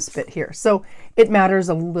 and then this bit here. So it matters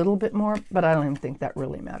a little bit more, but I don't even think that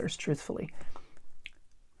really matters, truthfully.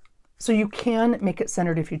 So you can make it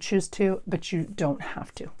centered if you choose to, but you don't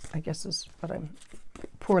have to, I guess is what I'm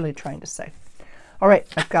poorly trying to say. All right,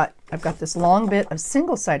 I've got this long bit of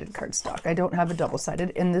single-sided cardstock. I don't have a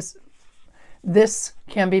double-sided, and this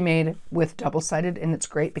can be made with double-sided, and it's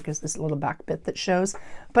great because this little back bit that shows,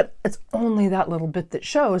 but it's only that little bit that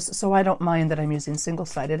shows, so I don't mind that I'm using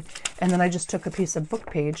single-sided. And then I just took a piece of book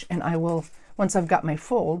page, and I will, once I've got my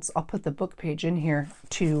folds, I'll put the book page in here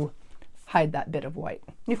to hide that bit of white.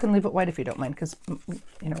 You can leave it white if you don't mind, because,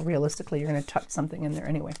 you know, realistically, you're going to tuck something in there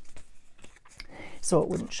anyway, so it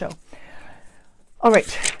wouldn't show. All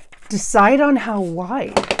right, decide on how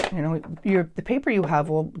wide. You know, the paper you have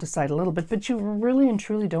will decide a little bit, but you really and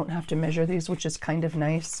truly don't have to measure these, which is kind of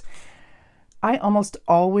nice. I almost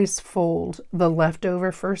always fold the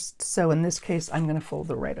leftover first, so in this case, I'm going to fold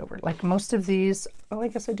the right over. Like most of these, oh, I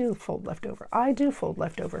guess I do fold leftover. I do fold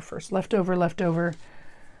leftover first. Leftover, leftover,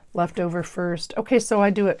 leftover first. Okay, so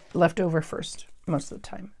I do it leftover first most of the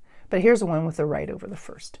time. But here's one with the right over the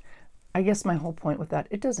first. I guess my whole point with that,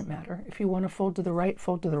 it doesn't matter. If you want to fold to the right,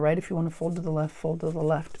 fold to the right. If you want to fold to the left, fold to the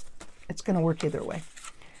left. It's going to work either way.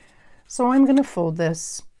 So I'm going to fold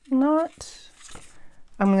this, I'm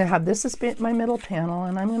going to have this as my middle panel,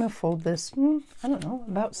 and I'm going to fold this, I don't know,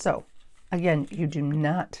 about so. Again, you do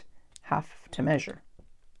not have to measure.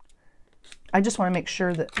 I just want to make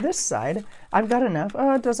sure that this side, I've got enough.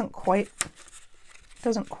 Oh, it doesn't quite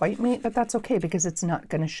meet, but that's okay because it's not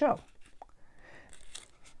going to show.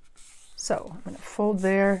 So I'm going to fold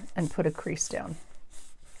there and put a crease down.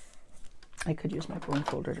 I could use my bone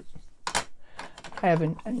folder. I have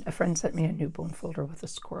a friend sent me a new bone folder with a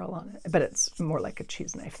squirrel on it, but it's more like a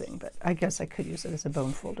cheese knife thing, but I guess I could use it as a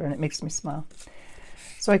bone folder and it makes me smile.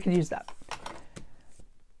 So I could use that.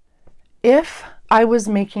 If I was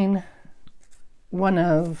making one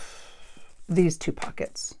of these two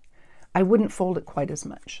pockets, I wouldn't fold it quite as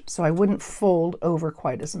much. So I wouldn't fold over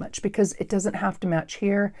quite as much because it doesn't have to match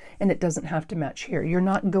here and it doesn't have to match here. You're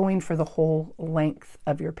not going for the whole length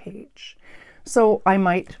of your page. So I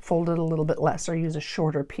might fold it a little bit less or use a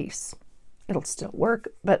shorter piece. It'll still work,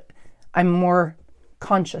 but I'm more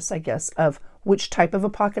conscious, I guess, of which type of a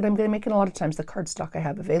pocket I'm going to make. And a lot of times the cardstock I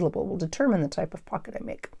have available will determine the type of pocket I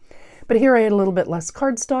make. But here I had a little bit less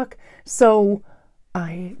cardstock, so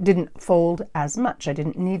I didn't fold as much. I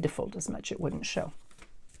didn't need to fold as much. It wouldn't show.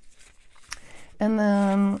 And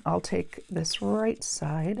then I'll take this right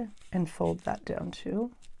side and fold that down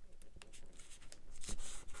too.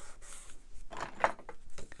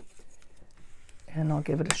 And I'll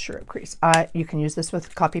give it a sure crease. You can use this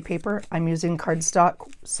with copy paper. I'm using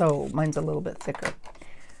cardstock, so mine's a little bit thicker.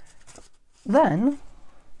 Then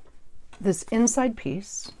this inside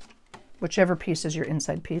piece, whichever piece is your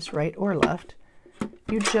inside piece, right or left,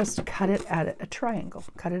 you just cut it at a triangle,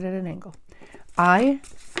 cut it at an angle. I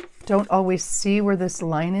don't always see where this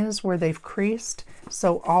line is, where they've creased,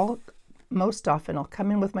 so most often I'll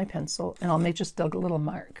come in with my pencil and I'll make just a little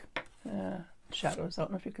mark. Shadows, I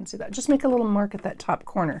don't know if you can see that. Just make a little mark at that top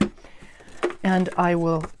corner. And I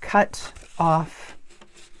will cut off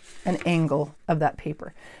an angle of that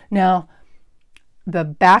paper. Now, the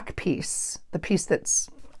back piece, the piece that's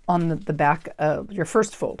on the back of your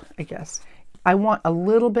first fold, I guess, I want a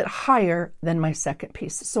little bit higher than my second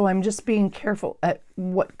piece. So I'm just being careful at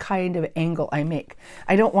what kind of angle I make.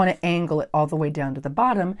 I don't want to angle it all the way down to the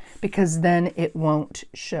bottom because then it won't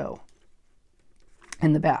show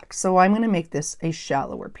in the back. So I'm going to make this a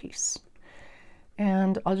shallower piece.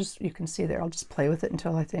 And you can see there, I'll just play with it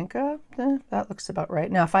until I think, that looks about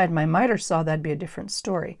right. Now, if I had my miter saw, that'd be a different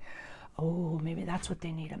story. Oh, maybe that's what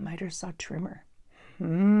they need, a miter saw trimmer.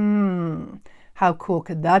 How cool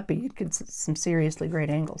could that be? You'd get some seriously great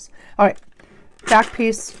angles. All right, back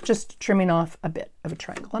piece, just trimming off a bit of a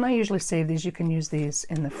triangle. And I usually save these. You can use these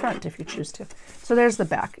in the front if you choose to. So there's the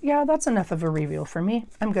back. Yeah, that's enough of a reveal for me.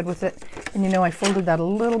 I'm good with it. And you know, I folded that a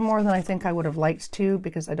little more than I think I would have liked to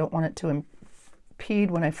because I don't want it to impede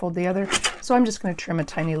when I fold the other. So I'm just going to trim a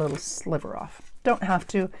tiny little sliver off. Don't have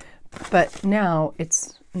to, but now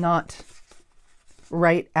it's not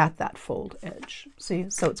right at that fold edge. See,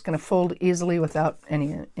 so it's going to fold easily without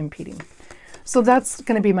any impeding. So that's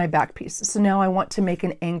going to be my back piece. So now I want to make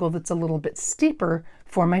an angle that's a little bit steeper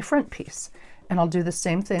for my front piece. And I'll do the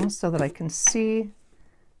same thing so that I can see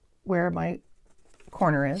where my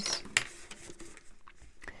corner is.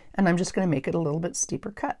 And I'm just going to make it a little bit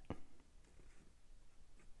steeper cut.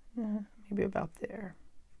 Maybe about there.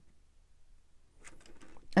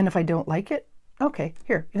 And if I don't like it, okay,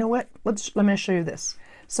 here, you know what? Let me show you this.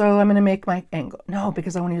 So I'm going to make my angle. No,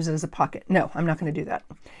 because I want to use it as a pocket. No, I'm not going to do that.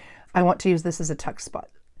 I want to use this as a tuck spot.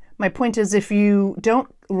 My point is, if you don't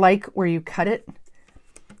like where you cut it,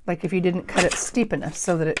 like if you didn't cut it steep enough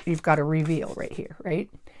so that you've got a reveal right here, right?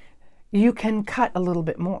 You can cut a little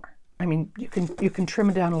bit more. I mean, you can trim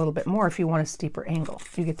it down a little bit more if you want a steeper angle.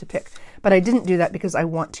 You get to pick. But I didn't do that because I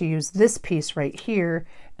want to use this piece right here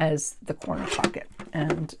as the corner pocket.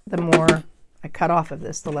 And the more I cut off of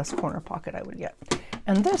this, the less corner pocket I would get.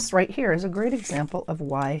 And this right here is a great example of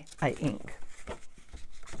why I ink.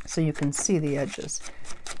 So you can see the edges.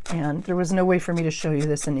 And there was no way for me to show you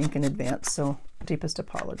this in ink in advance, so deepest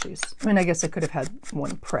apologies. I mean, I guess I could have had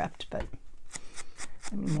one prepped, but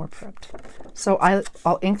I'm more prepped. So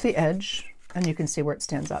I'll ink the edge, and you can see where it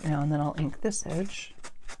stands out now, and then I'll ink this edge.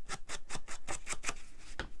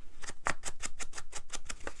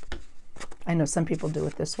 I know some people do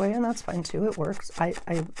it this way, and that's fine too. It works. I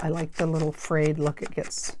like the little frayed look it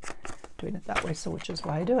gets doing it that way, so which is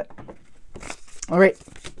why I do it. All right.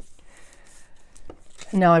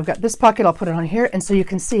 Now I've got this pocket, I'll put it on here, and so you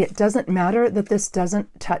can see it doesn't matter that this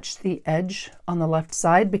doesn't touch the edge on the left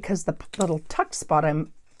side because the little tuck spot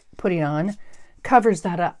I'm putting on covers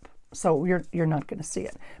that up. So you're not going to see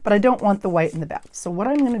it. But I don't want the white in the back. So what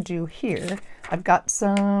I'm going to do here, I've got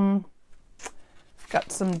some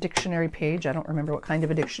dictionary page. I don't remember what kind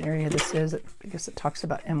of a dictionary this is. I guess it talks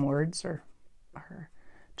about M words or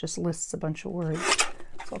just lists a bunch of words.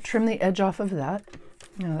 So I'll trim the edge off of that.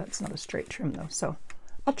 No, that's not a straight trim though. So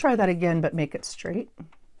I'll try that again, but make it straight.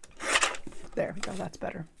 There we go, that's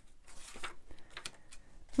better.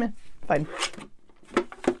 Fine.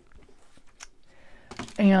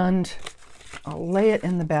 And I'll lay it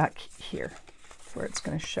in the back here where it's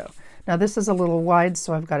going to show. Now this is a little wide,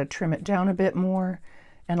 so I've got to trim it down a bit more,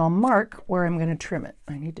 and I'll mark where I'm going to trim it.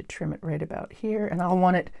 I need to trim it right about here, and I'll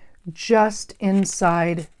want it just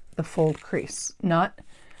inside the fold crease. Not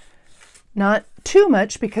too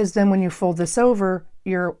much, because then when you fold this over,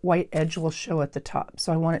 your white edge will show at the top.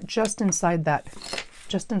 So I want it just inside that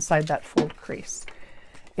fold crease.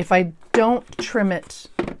 If I don't trim it,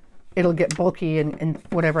 it'll get bulky and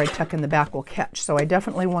whatever I tuck in the back will catch. So I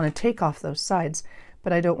definitely want to take off those sides,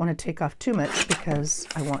 but I don't want to take off too much because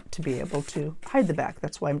I want to be able to hide the back.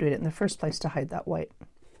 That's why I'm doing it in the first place, to hide that white.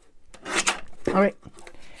 All right,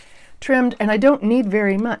 trimmed, and I don't need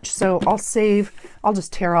very much, so I'll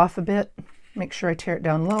just tear off a bit, make sure I tear it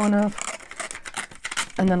down low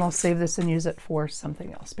enough, and then I'll save this and use it for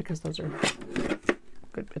something else, because those are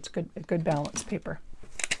good. It's good balance paper.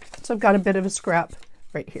 So I've got a bit of a scrap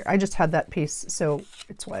right here. I just had that piece, so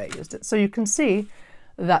it's why I used it. So you can see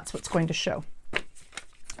that's what's going to show.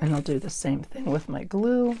 And I'll do the same thing with my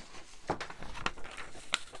glue.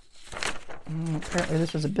 Apparently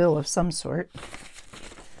this was a bill of some sort.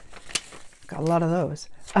 Got a lot of those.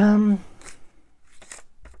 I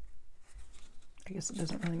guess it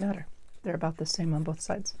doesn't really matter. They're about the same on both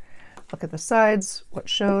sides. Look at the sides, what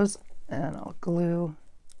shows, and I'll glue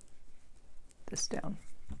this down.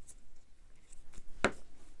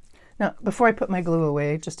 Now, before I put my glue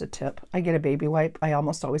away, just a tip, I get a baby wipe. I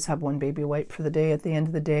almost always have one baby wipe for the day. At the end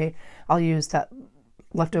of the day, I'll use that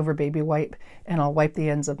leftover baby wipe, and I'll wipe the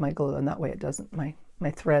ends of my glue, and that way it doesn't, my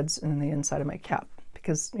threads and the inside of my cap,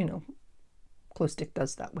 because, you know, glue stick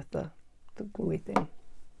does that with the gluey thing.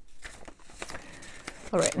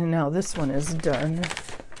 All right, and now this one is done.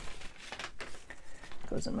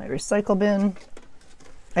 Goes in my recycle bin.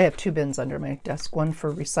 I have 2 bins under my desk, one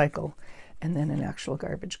for recycle and then an actual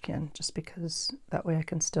garbage can, just because that way I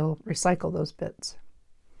can still recycle those bits.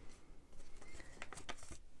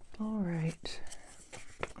 All right,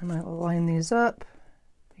 I'm going to line these up,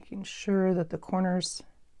 making sure that the corners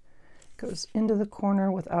goes into the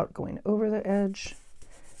corner without going over the edge.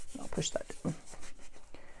 I'll push that down.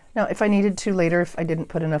 Now, if I needed to later, if I didn't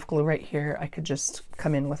put enough glue right here, I could just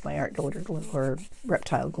come in with my art glitter glue or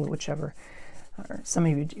reptile glue, whichever. Or some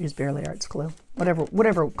of you use Barely Arts glue,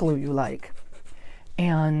 whatever glue you like.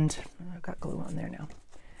 And I've got glue on there now.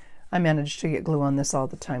 I managed to get glue on this all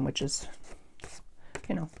the time, which is,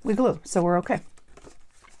 you know, we glue, so we're okay.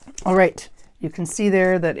 All right, you can see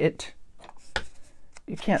there that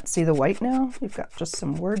you can't see the white now. You've got just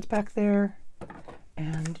some words back there,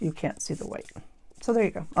 and you can't see the white. So there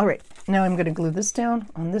you go. All right, now I'm going to glue this down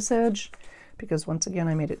on this edge, because once again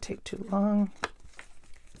I made it take too long.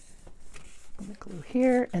 Glue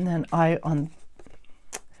here, and then all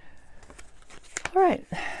right,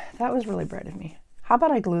 that was really bright of me. How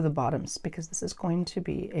about I glue the bottoms, because this is going to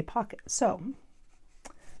be a pocket. So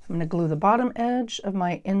I'm going to glue the bottom edge of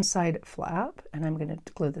my inside flap, and I'm going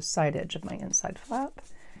to glue the side edge of my inside flap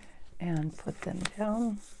and put them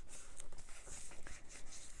down.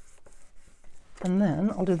 And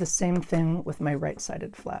then I'll do the same thing with my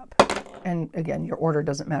right-sided flap. And again, your order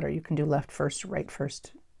doesn't matter. You can do left first, right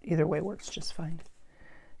first. Either way works just fine.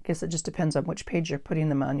 I guess it just depends on which page you're putting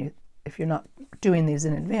them on. If you're not doing these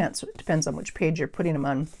in advance, it depends on which page you're putting them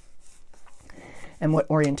on and what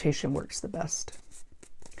orientation works the best.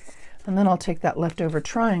 And then I'll take that leftover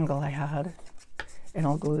triangle I had and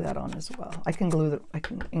I'll glue that on as well. I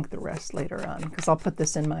can ink the rest later on, because I'll put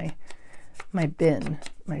this in my bin,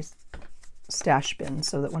 my stash bin,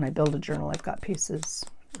 so that when I build a journal, I've got pieces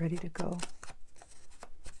ready to go.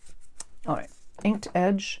 All right. Inked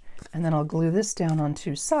edge, and then I'll glue this down on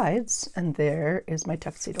 2 sides, and there is my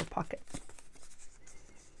tuxedo pocket.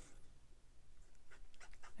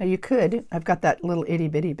 Now you could, I've got that little itty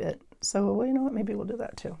bitty bit, so you know what, maybe we'll do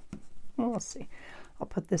that too. Well, we'll see. I'll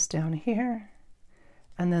put this down here,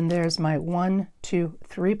 and then there's my 1, 2,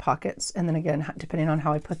 3 pockets, and then again, depending on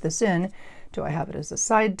how I put this in, do I have it as a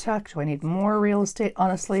side tuck? Do I need more real estate?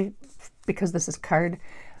 Honestly, because this is card,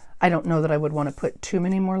 I don't know that I would want to put too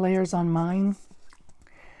many more layers on mine.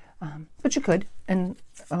 But you could, and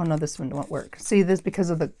oh no, this one won't work. See, this,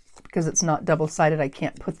 because of the because it's not double-sided, I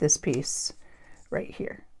can't put this piece right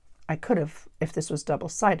here. I could have, if this was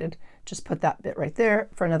double-sided, just put that bit right there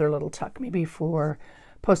for another little tuck, maybe for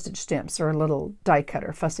postage stamps or a little die cut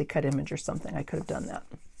or fussy cut image or something. I could have done that.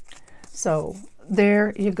 So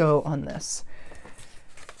there you go on this.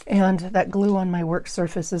 And that glue on my work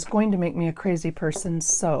surface is going to make me a crazy person,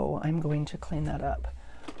 so I'm going to clean that up.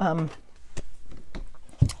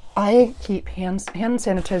 I keep hand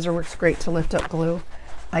sanitizer works great to lift up glue.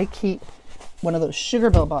 I keep one of those Sugar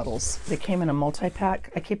Bell bottles. They came in a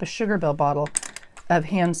multi-pack. I keep a Sugar Bell bottle of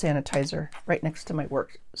hand sanitizer right next to my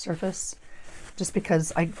work surface, just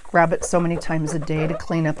because I grab it so many times a day to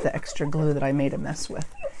clean up the extra glue that I made a mess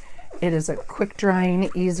with. It is a quick drying,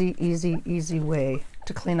 easy way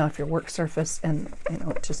to clean off your work surface, and you know,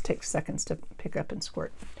 it just takes seconds to pick up and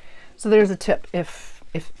squirt. So there's a tip if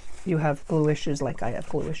you have glue issues like I have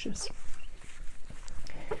glue issues.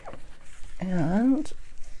 And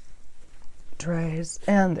dries,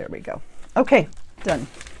 and there we go. Okay, done.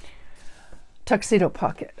 Tuxedo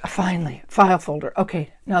pocket, finally, file folder.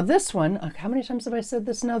 Okay, now this one, how many times have I said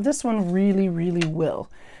this now? This one really will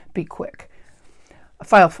be quick. A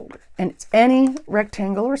file folder, and it's any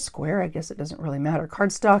rectangle or square, I guess it doesn't really matter.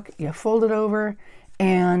 Cardstock, you fold it over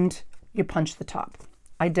and you punch the top.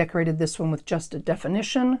 I decorated this one with just a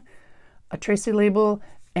definition, a Tracy label,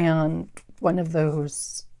 and one of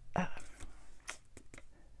those,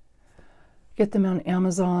 get them on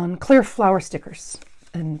Amazon, clear flower stickers.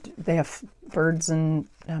 And they have birds and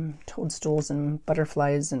toadstools and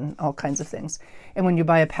butterflies and all kinds of things. And when you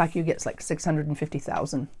buy a pack, you get like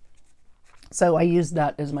 650,000. So I used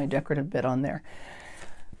that as my decorative bit on there.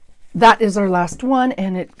 That is our last one,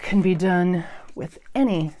 and it can be done with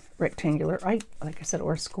any rectangular, like I said,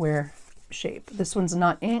 or square shape. This one's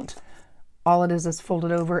not inked. All it is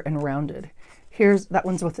folded over and rounded. Here's, that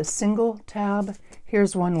one's with a single tab.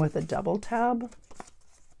 Here's one with a double tab,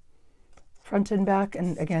 front and back,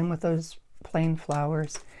 and again with those plain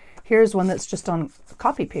flowers. Here's one that's just on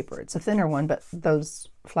copy paper. It's a thinner one, but those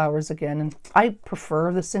flowers again. And I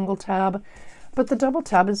prefer the single tab, but the double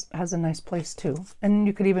tab has a nice place too. And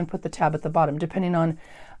you could even put the tab at the bottom, depending on,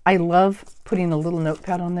 I love putting a little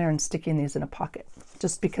notepad on there and sticking these in a pocket,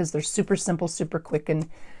 just because they're super simple, super quick, and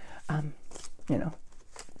you know,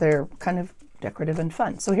 they're kind of decorative and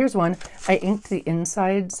fun. So here's one. I inked the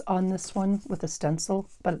insides on this one with a stencil,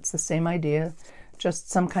 but it's the same idea, just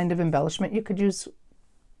some kind of embellishment. You could use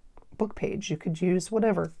book page, you could use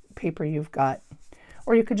whatever paper you've got,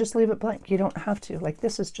 or you could just leave it blank. You don't have to. Like,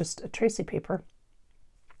 this is just a Tracy paper,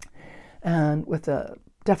 and with a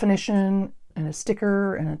definition and a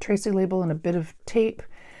sticker and a Tracy label and a bit of tape,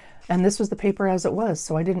 and this was the paper as it was,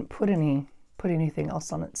 so I didn't put anything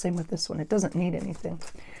else on it. Same with this one. It doesn't need anything.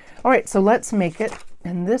 All right, so let's make it.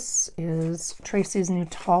 And this is Tracy's new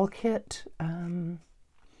tall kit. I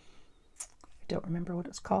don't remember what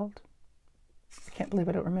it's called. I can't believe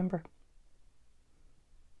I don't remember.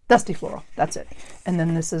 Dusty Floral, that's it. And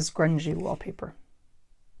then this is Grungy Wallpaper.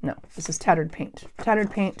 No, this is Tattered Paint.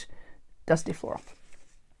 Tattered Paint, Dusty Floral.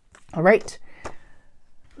 All right.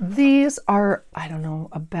 These are, I don't know,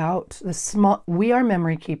 about the small, we are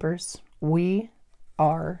memory keepers. We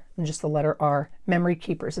are, and just the letter R, memory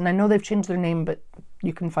keepers. And I know they've changed their name, but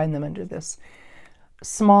you can find them under this.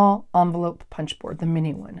 Small envelope punch board, the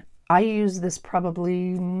mini one. I use this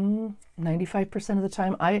probably 95% of the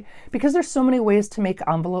time. Because there's so many ways to make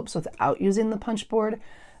envelopes without using the punch board,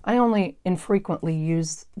 I only infrequently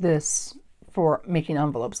use this for making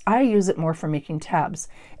envelopes. I use it more for making tabs.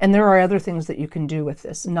 And there are other things that you can do with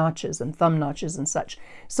this, notches and thumb notches and such.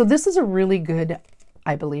 So this is a really good,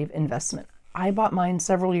 I believe, investment. I bought mine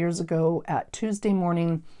several years ago at Tuesday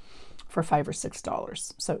Morning for $5 or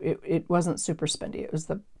 $6. So it wasn't super spendy. It was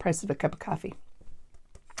the price of a cup of coffee.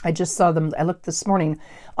 I just saw them, I looked this morning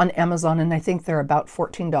on Amazon, and I think they're about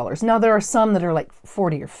 $14. Now there are some that are like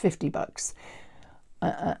 40 or 50 bucks.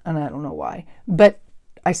 And I don't know why, but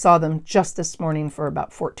I saw them just this morning for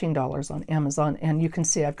about $14 on Amazon. And you can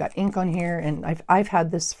see I've got ink on here, and I've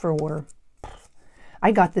had this for,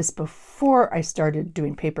 I got this before I started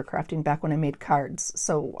doing paper crafting, back when I made cards.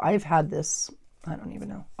 So I've had this, I don't even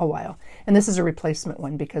know, a while. And this is a replacement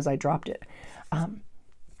one because I dropped it.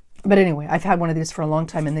 But anyway, I've had one of these for a long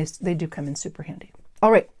time, and they do come in super handy.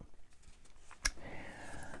 All right.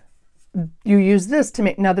 You use this to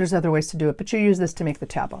make, now there's other ways to do it, but you use this to make the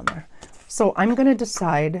tab on there. So I'm going to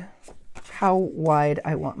decide how wide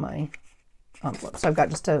I want my envelope. So I've got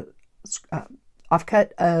just a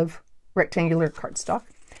offcut of rectangular cardstock.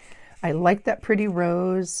 I like that pretty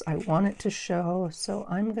rose. I want it to show, so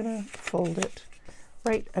I'm going to fold it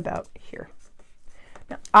right about here.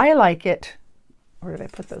 Now, I like it where did I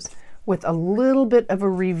put those? With a little bit of a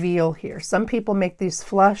reveal here. Some people make these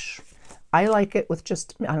flush. I like it with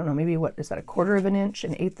just, I don't know, maybe what is that, a 1/4 of an inch,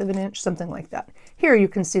 an 1/8 of an inch, something like that. Here you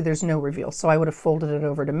can see there's no reveal, so I would have folded it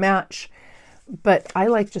over to match, but I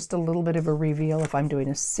like just a little bit of a reveal if I'm doing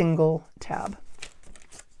a single tab.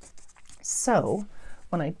 So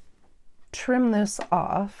when I trim this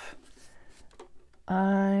off,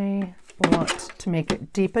 I want to make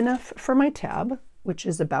it deep enough for my tab, which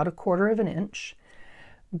is about a 1/4 of an inch,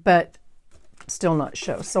 but still not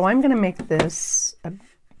show. So I'm going to make this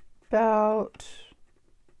about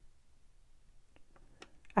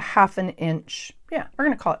a 1/2 an inch. Yeah, we're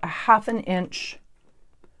going to call it a 1/2 an inch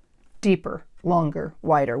deeper, longer,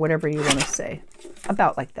 wider, whatever you want to say.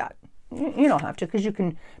 About like that. You don't have to, because you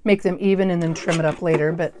can make them even and then trim it up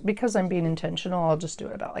later, but because I'm being intentional, I'll just do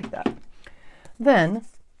it about like that. Then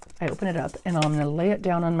I open it up and I'm going to lay it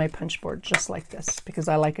down on my punch board just like this, because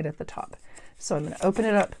I like it at the top. So I'm going to open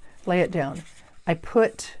it up, lay it down. I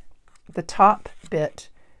put the top bit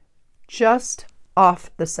just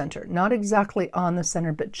off the center, not exactly on the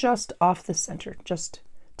center, but just off the center, just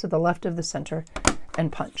to the left of the center,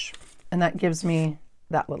 and punch. And that gives me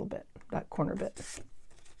that little bit, that corner bit.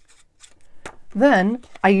 Then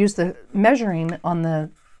I use the measuring on the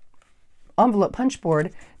envelope punch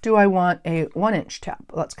board. Do I want a 1-inch tab?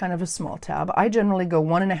 Well, that's kind of a small tab. I generally go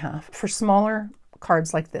 1.5. For smaller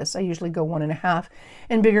cards like this, I usually go 1.5.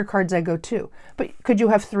 And bigger cards, I go 2. But could you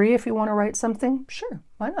have 3 if you want to write something? Sure,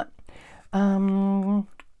 why not?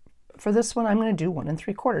 For this one, I'm going to do 1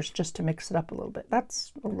 3/4 just to mix it up a little bit.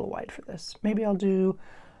 That's a little wide for this. Maybe I'll do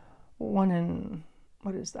 1 and,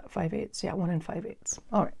 what is that, 5/8? Yeah, 1 5/8.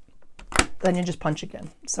 All right. Then you just punch again.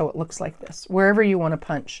 So it looks like this, wherever you want to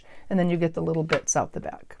punch, and then you get the little bits out the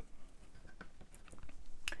back.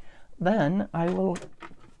 Then I will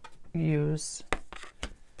use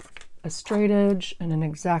a straight edge and an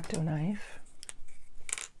X-Acto knife.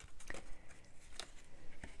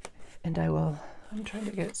 And I'm trying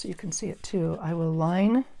to get it so you can see it too. I will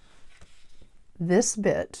line this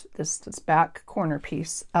bit, this back corner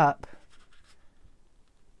piece up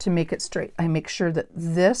to make it straight. I make sure that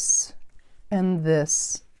this and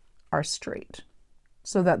this are straight,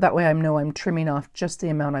 so that way I know I'm trimming off just the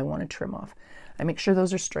amount I want to trim off. I make sure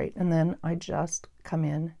those are straight, and then I just come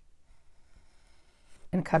in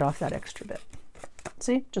and cut off that extra bit.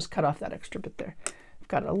 See, just cut off that extra bit there. I've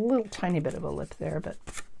got a little tiny bit of a lip there, but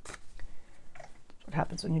that's what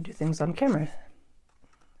happens when you do things on camera.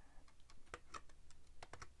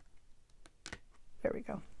 There we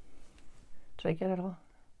go. Did I get it all?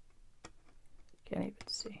 Can't even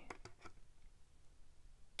see.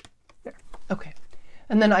 There. Okay.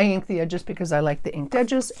 And then I ink the edges because I like the inked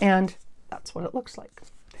edges, and that's what it looks like.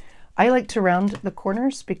 I like to round the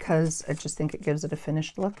corners because I just think it gives it a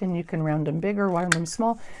finished look, and you can round them big or round them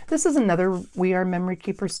small. This is another We Are Memory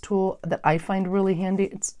Keepers tool that I find really handy.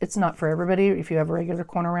 It's not for everybody. If you have a regular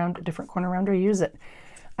corner round, a different corner rounder, use it.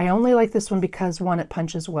 I only like this one because 1, it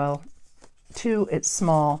punches well, 2, it's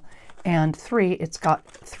small, and 3, it's got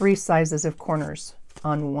 3 sizes of corners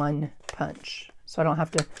on 1 punch. So I don't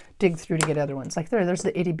have to dig through to get other ones. Like there's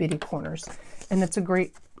the itty bitty corners, and it's a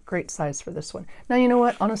great size for this one. Now, you know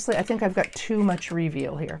what? Honestly, I think I've got too much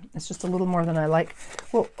reveal here. It's just a little more than I like.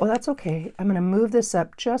 Well, that's okay. I'm going to move this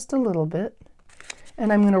up just a little bit,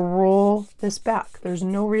 and I'm going to roll this back. There's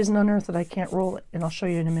no reason on earth that I can't roll it, and I'll show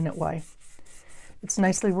you in a minute why. It's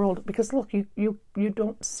nicely rolled because look, you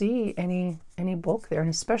don't see any bulk there, and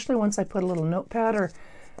especially once I put a little notepad or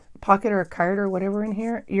pocket or a card or whatever in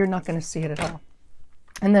here, you're not going to see it at all.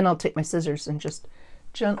 And then I'll take my scissors and just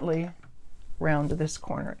gently round this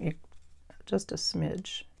corner, just a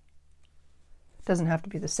smidge. It doesn't have to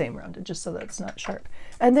be the same rounded, just so that it's not sharp.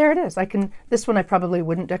 And there it is. This one I probably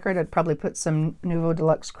wouldn't decorate. I'd probably put some Nouveau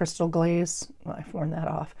Deluxe Crystal Glaze, well, I've worn that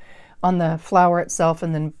off, on the flower itself,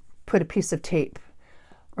 and then put a piece of tape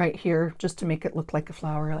right here just to make it look like a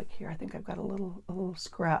flower. Like here, I think I've got a little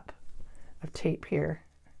scrap of tape here.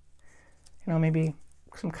 You know, maybe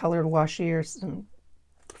some colored washi or some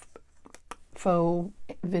faux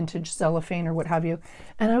vintage cellophane or what have you,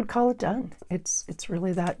 and I would call it done. It's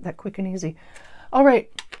really that quick and easy. All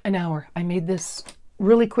right, an hour. I made this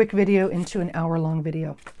really quick video into an hour-long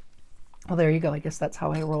video. Well, there you go. I guess that's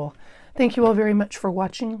how I roll. Thank you all very much for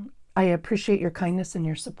watching. I appreciate your kindness and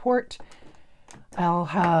your support. I'll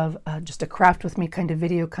have just a craft with me kind of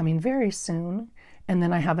video coming very soon, and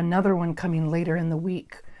then I have another one coming later in the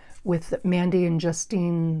week with Mandy and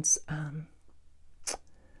Justine's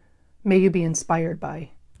May You Be Inspired By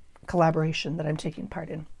collaboration that I'm taking part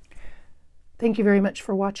in. Thank you very much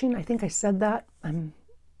for watching. I think I said that. I'm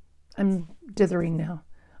dithering now.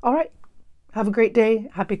 All right. Have a great day.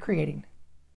 Happy creating.